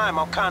best time.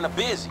 I'm kinda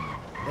busy.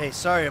 Hey,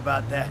 sorry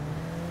about that.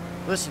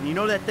 Listen, you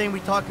know that thing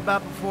we talked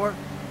about before?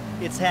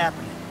 It's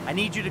happening. I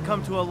need you to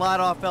come to a lot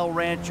off El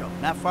Rancho,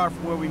 not far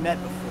from where we met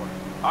before.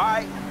 All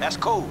right, that's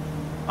cool.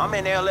 I'm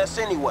in LS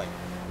anyway.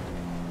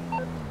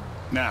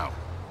 Now,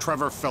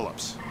 Trevor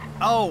Phillips.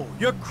 Oh,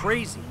 you're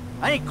crazy.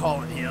 I ain't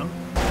calling him.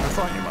 I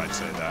thought you might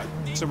say that,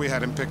 so we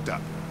had him picked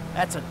up.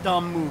 That's a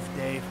dumb move,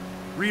 Dave.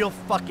 Real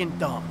fucking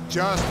dumb.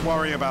 Just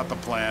worry about the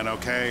plan,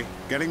 okay?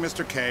 Getting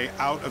Mr. K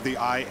out of the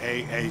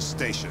IAA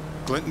station.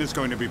 Clinton is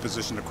going to be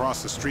positioned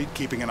across the street,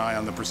 keeping an eye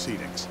on the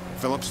proceedings.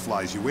 Phillips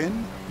flies you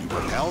in, you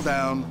rappel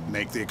down,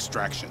 make the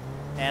extraction.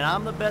 And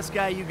I'm the best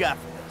guy you got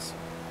for this.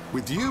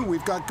 With you,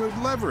 we've got good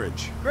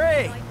leverage.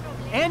 Great!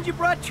 And you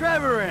brought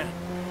Trevor in.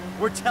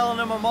 We're telling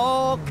him I'm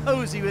all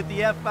cozy with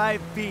the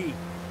FIB.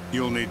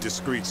 You'll need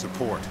discreet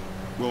support.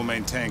 We'll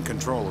maintain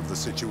control of the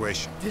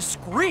situation.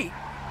 Discreet?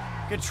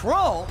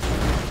 Control?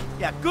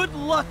 Yeah, good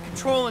luck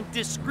controlling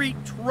discreet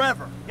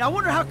Trevor. Yeah, I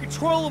wonder how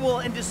controllable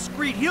and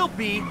discreet he'll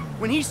be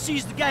when he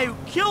sees the guy who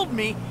killed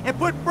me and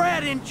put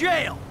Brad in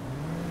jail.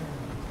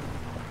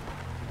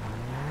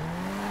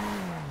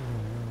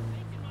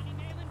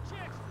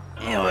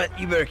 You know what?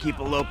 You better keep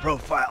a low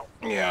profile.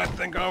 Yeah, I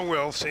think I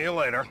will. See you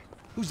later.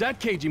 Who's that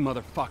cagey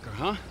motherfucker,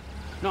 huh?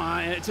 No,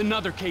 it's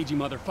another cagey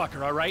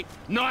motherfucker, all right?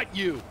 Not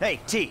you! Hey,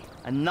 T,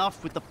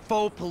 enough with the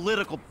faux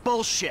political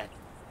bullshit.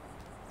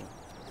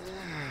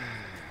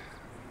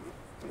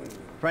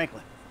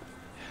 Franklin,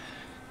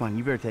 come on,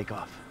 you better take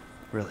off.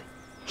 Really.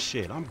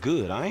 Shit, I'm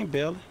good. I ain't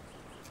bailing.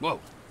 Whoa.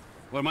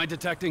 What, am I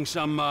detecting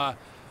some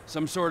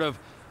sort of,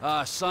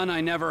 son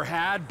I never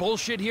had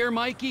bullshit here,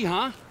 Mikey,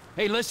 huh?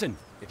 Hey, listen,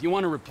 if you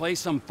want to replace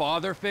some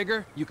father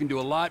figure, you can do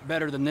a lot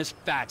better than this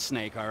fat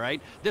snake, all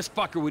right? This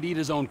fucker would eat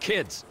his own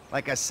kids.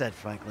 Like I said,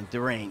 Franklin,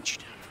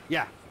 deranged.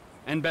 Yeah,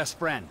 and best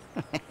friend.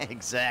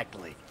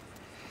 Exactly.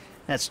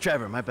 That's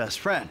Trevor, my best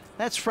friend.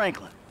 That's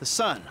Franklin, the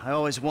son I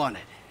always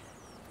wanted.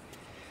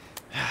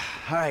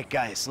 All right,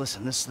 guys,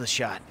 listen, this is the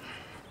shot.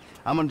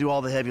 I'm gonna do all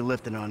the heavy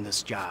lifting on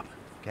this job,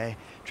 okay?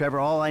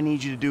 Trevor, all I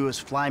need you to do is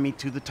fly me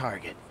to the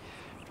target.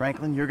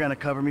 Franklin, you're gonna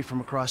cover me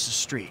from across the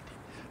street.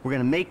 We're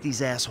gonna make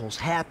these assholes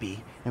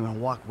happy, and we're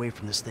gonna walk away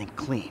from this thing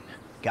clean.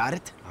 Got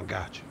it? I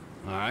got you.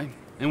 All right,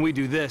 and we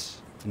do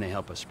this and they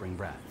help us spring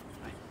Brad,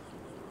 right?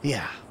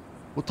 Yeah.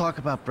 We'll talk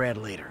about Brad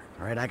later,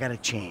 all right? I gotta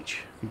change.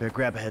 You better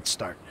grab a head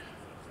start.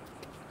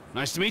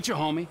 Nice to meet you,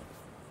 homie.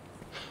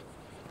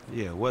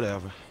 Yeah,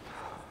 whatever.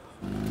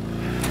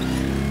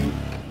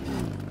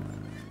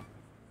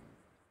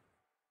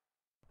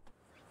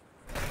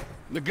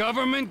 The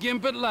government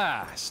gimp at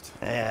last.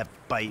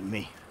 Bite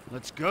me.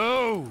 Let's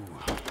go.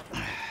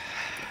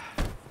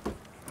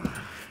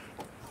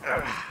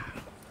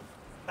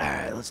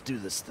 Alright, let's do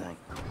this thing.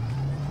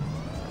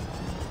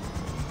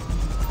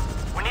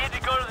 We need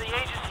to go to the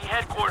agency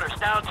headquarters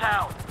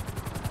downtown.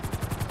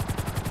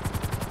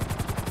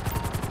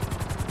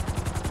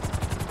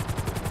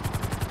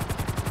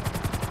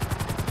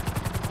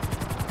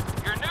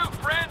 Your new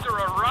friends are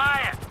a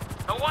riot.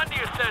 No wonder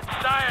you said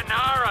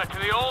sayonara to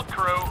the old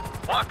crew.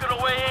 Walking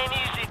away ain't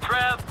easy,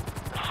 Trev.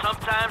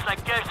 Sometimes I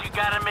guess you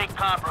gotta make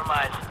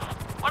compromises.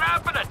 What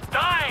happened to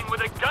dying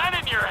with a gun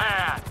in your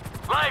hand?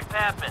 Life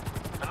happened.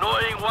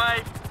 Annoying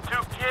wife,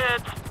 2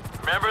 kids.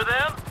 Remember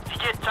them? You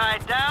get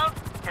tied down,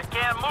 you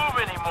can't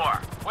move anymore.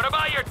 What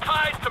about your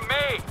ties to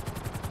me?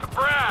 To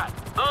Brad?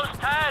 Those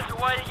ties are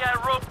why you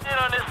got roped in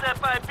on this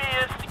FIB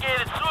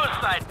instigated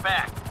suicide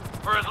pact.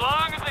 For as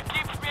long as it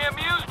keeps me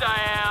amused, I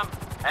am.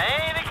 I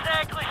ain't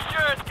exactly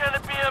sure it's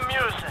gonna be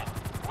amusing.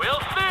 We'll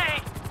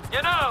see.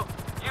 You know,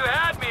 you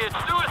had me at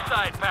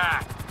suicide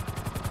pact.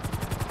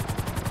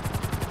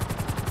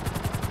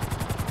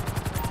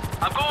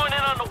 I'm going in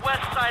on the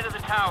west side of the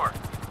tower.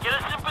 Get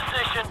us in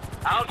position,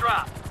 I'll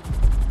drop.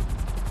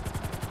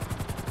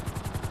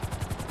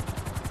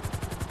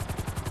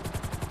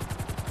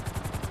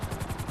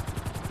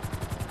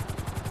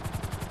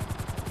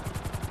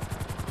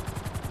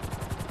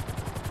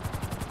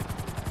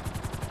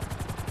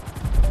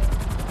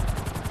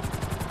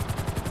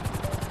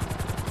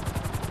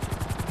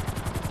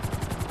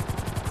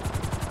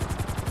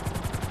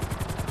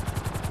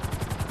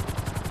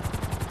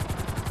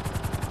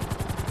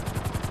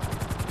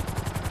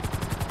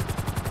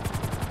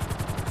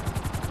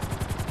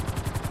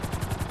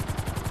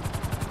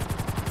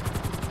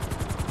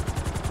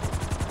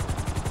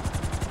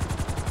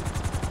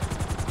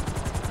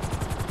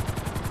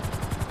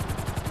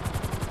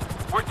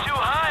 We're too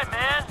high,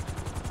 man.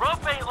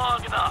 Rope ain't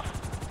long enough.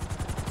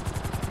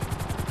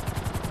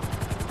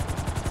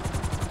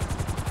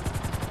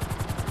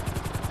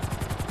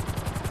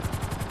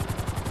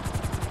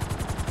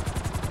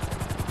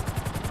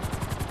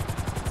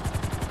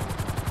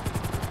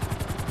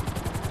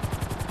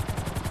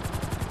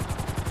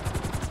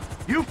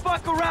 You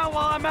fuck around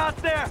while I'm out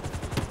there.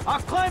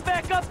 I'll climb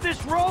back up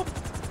this rope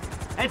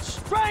and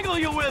strangle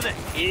you with it.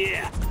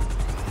 Yeah.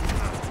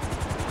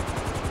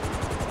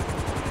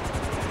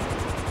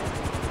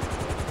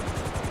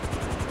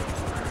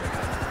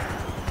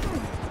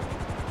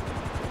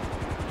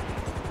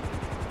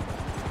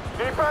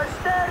 Keep her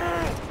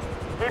steady!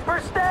 Keep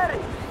her steady!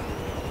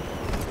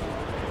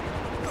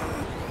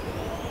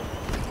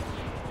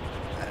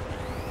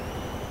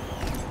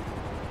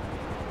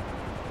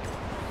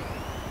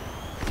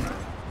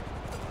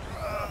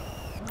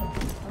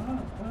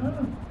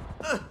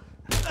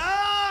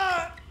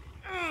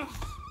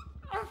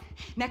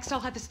 Next, I'll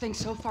have this thing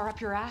so far up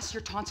your ass,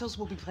 your tonsils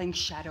will be playing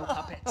shadow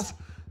puppets.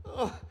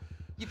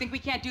 You think we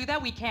can't do that?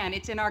 We can.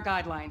 It's in our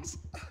guidelines.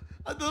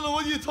 I don't know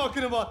what you're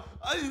talking about.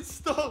 I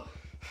installed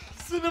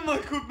cinema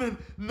equipment,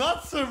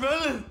 not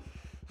surveillance.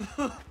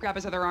 Grab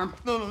his other arm.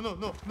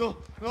 No.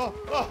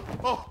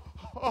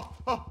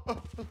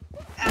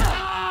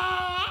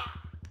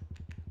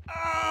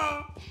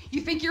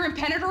 You think you're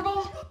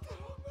impenetrable?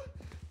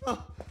 No.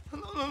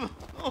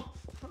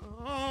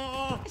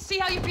 See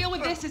how you feel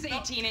with this is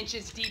 18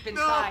 inches deep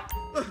inside.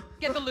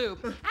 Get the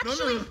lube.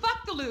 Actually,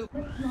 fuck the lube.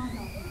 Who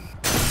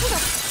the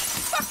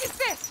fuck is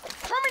this?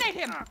 Terminate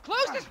him!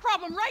 Close this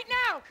problem right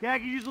now! Yeah, I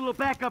can use a little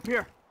backup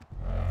here.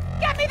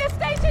 Get me the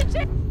station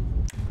chick!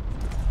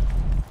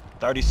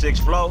 36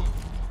 flow,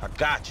 I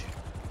got you.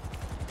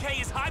 K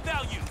is high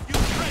value.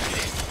 Use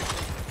president.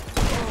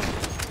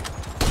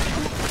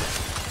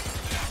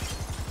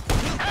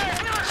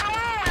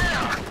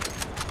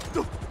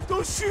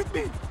 Don't shoot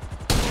me!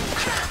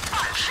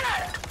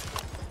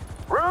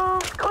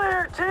 Room's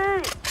clear, T!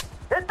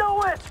 Hit the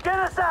witch! Get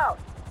us out!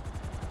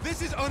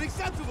 This is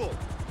unacceptable!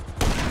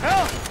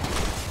 Help!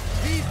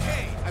 Steve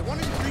K, I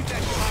wanted to brief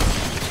that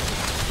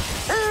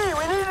T,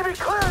 we need to be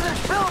clear of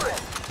this building!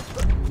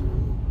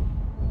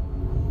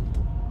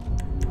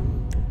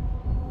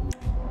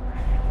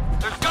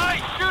 There's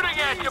guys shooting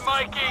at you,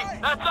 Mikey.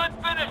 That's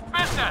unfinished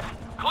business.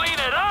 Clean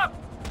it up.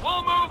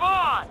 We'll move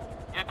on.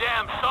 You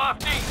damn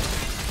softy.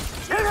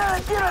 You're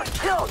gonna get us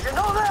killed, you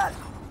know that?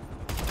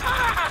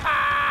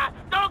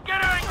 Don't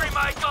get angry,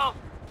 Michael.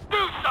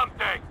 Do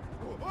something.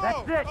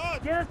 That's it.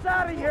 Get us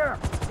out of here.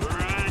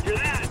 Roger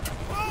that.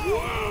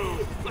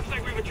 Whoa. Looks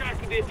like we've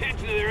attracted the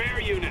attention of their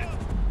air unit.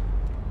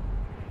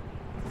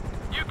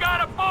 You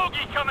got a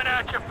bogey coming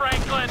at you,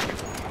 Franklin.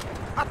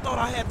 I thought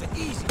I had the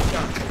easy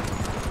job.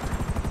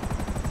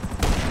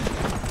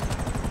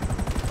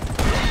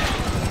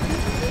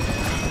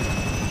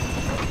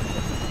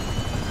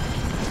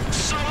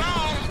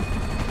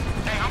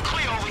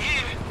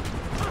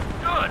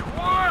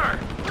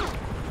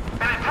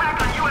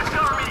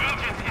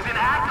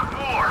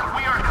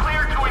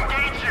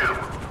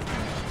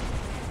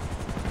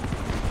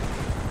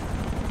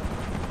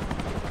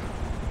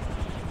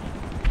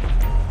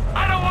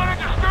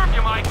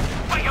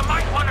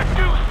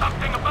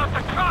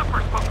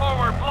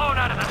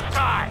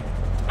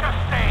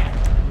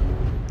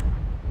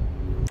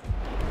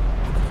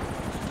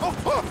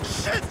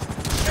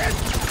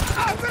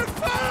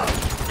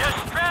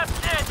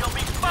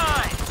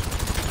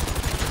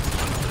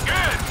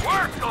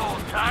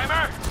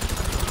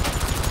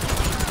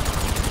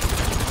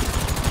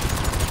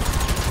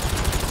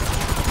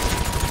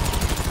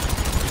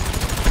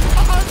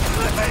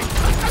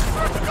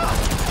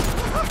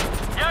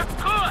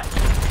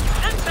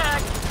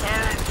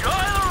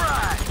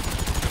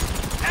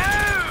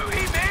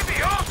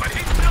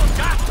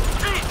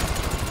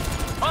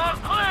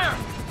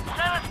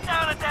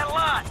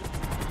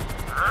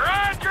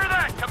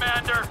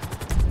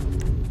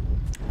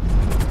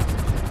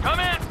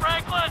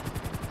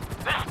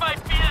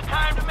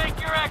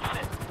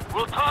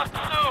 We'll talk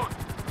soon.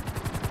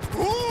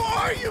 Who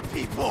are you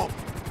people?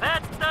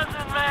 That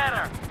doesn't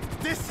matter.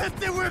 They said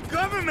they were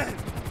government.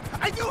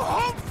 I do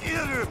home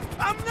theater.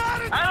 I'm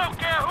not a... I don't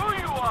care who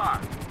you are.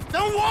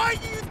 Then why are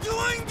you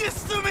doing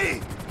this to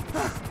me?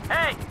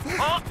 Hey,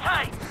 hold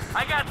tight.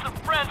 I got some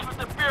friends with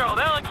the Bureau.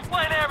 They'll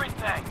explain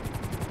everything.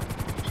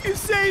 You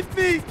saved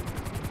me.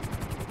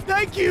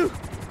 Thank you.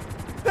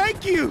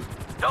 Thank you.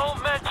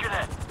 Don't mention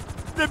it.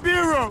 The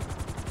Bureau,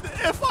 the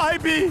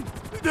FIB,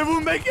 they will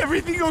make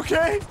everything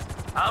okay?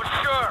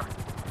 I'm sure.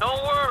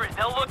 Don't worry,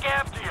 they'll look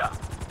after you.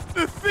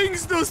 The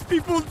things those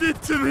people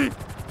did to me.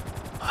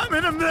 I'm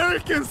an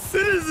American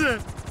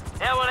citizen.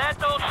 Yeah, well, that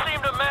don't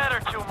seem to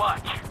matter too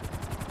much.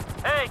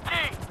 Hey,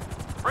 T,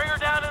 bring her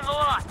down in the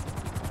lot.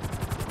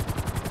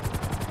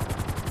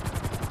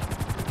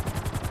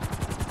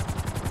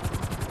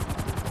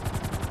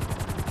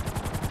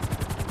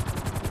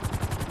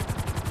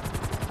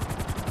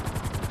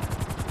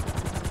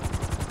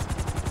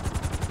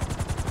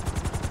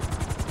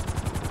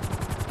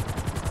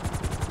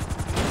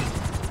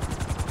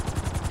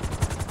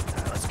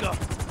 Let's go.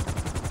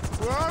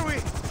 Where are we?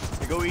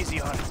 Go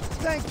easy on it.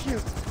 Thank you.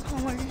 Oh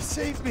my, you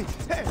saved me.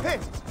 Hey, hey.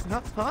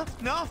 No, huh?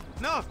 No.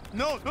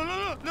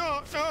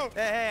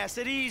 Hey, I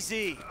said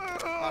easy.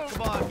 Oh,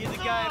 come on, give the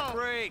guy a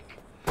break.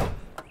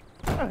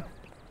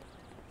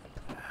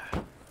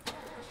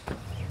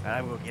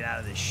 I'm gonna get out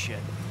of this shit.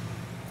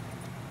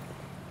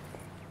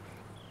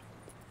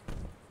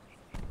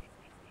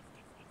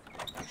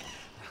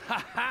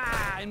 Ha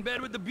ha! In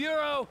bed with the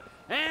Bureau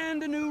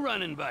and a new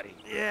running buddy.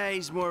 Yeah,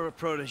 he's more of a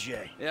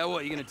protege. Yeah,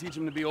 what, you gonna teach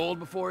him to be old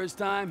before his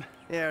time?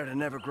 Yeah, or to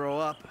never grow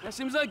up. That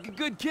seems like a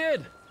good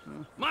kid.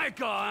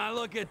 Michael,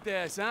 look at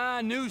this,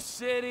 huh? New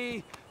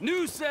city,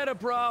 new set of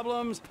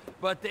problems,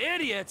 but the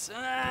idiots,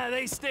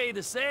 they stay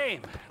the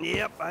same.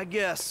 Yep, I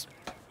guess.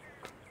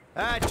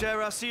 All right,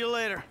 Trevor, I'll see you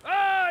later.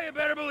 Oh, you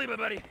better believe it,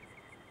 buddy.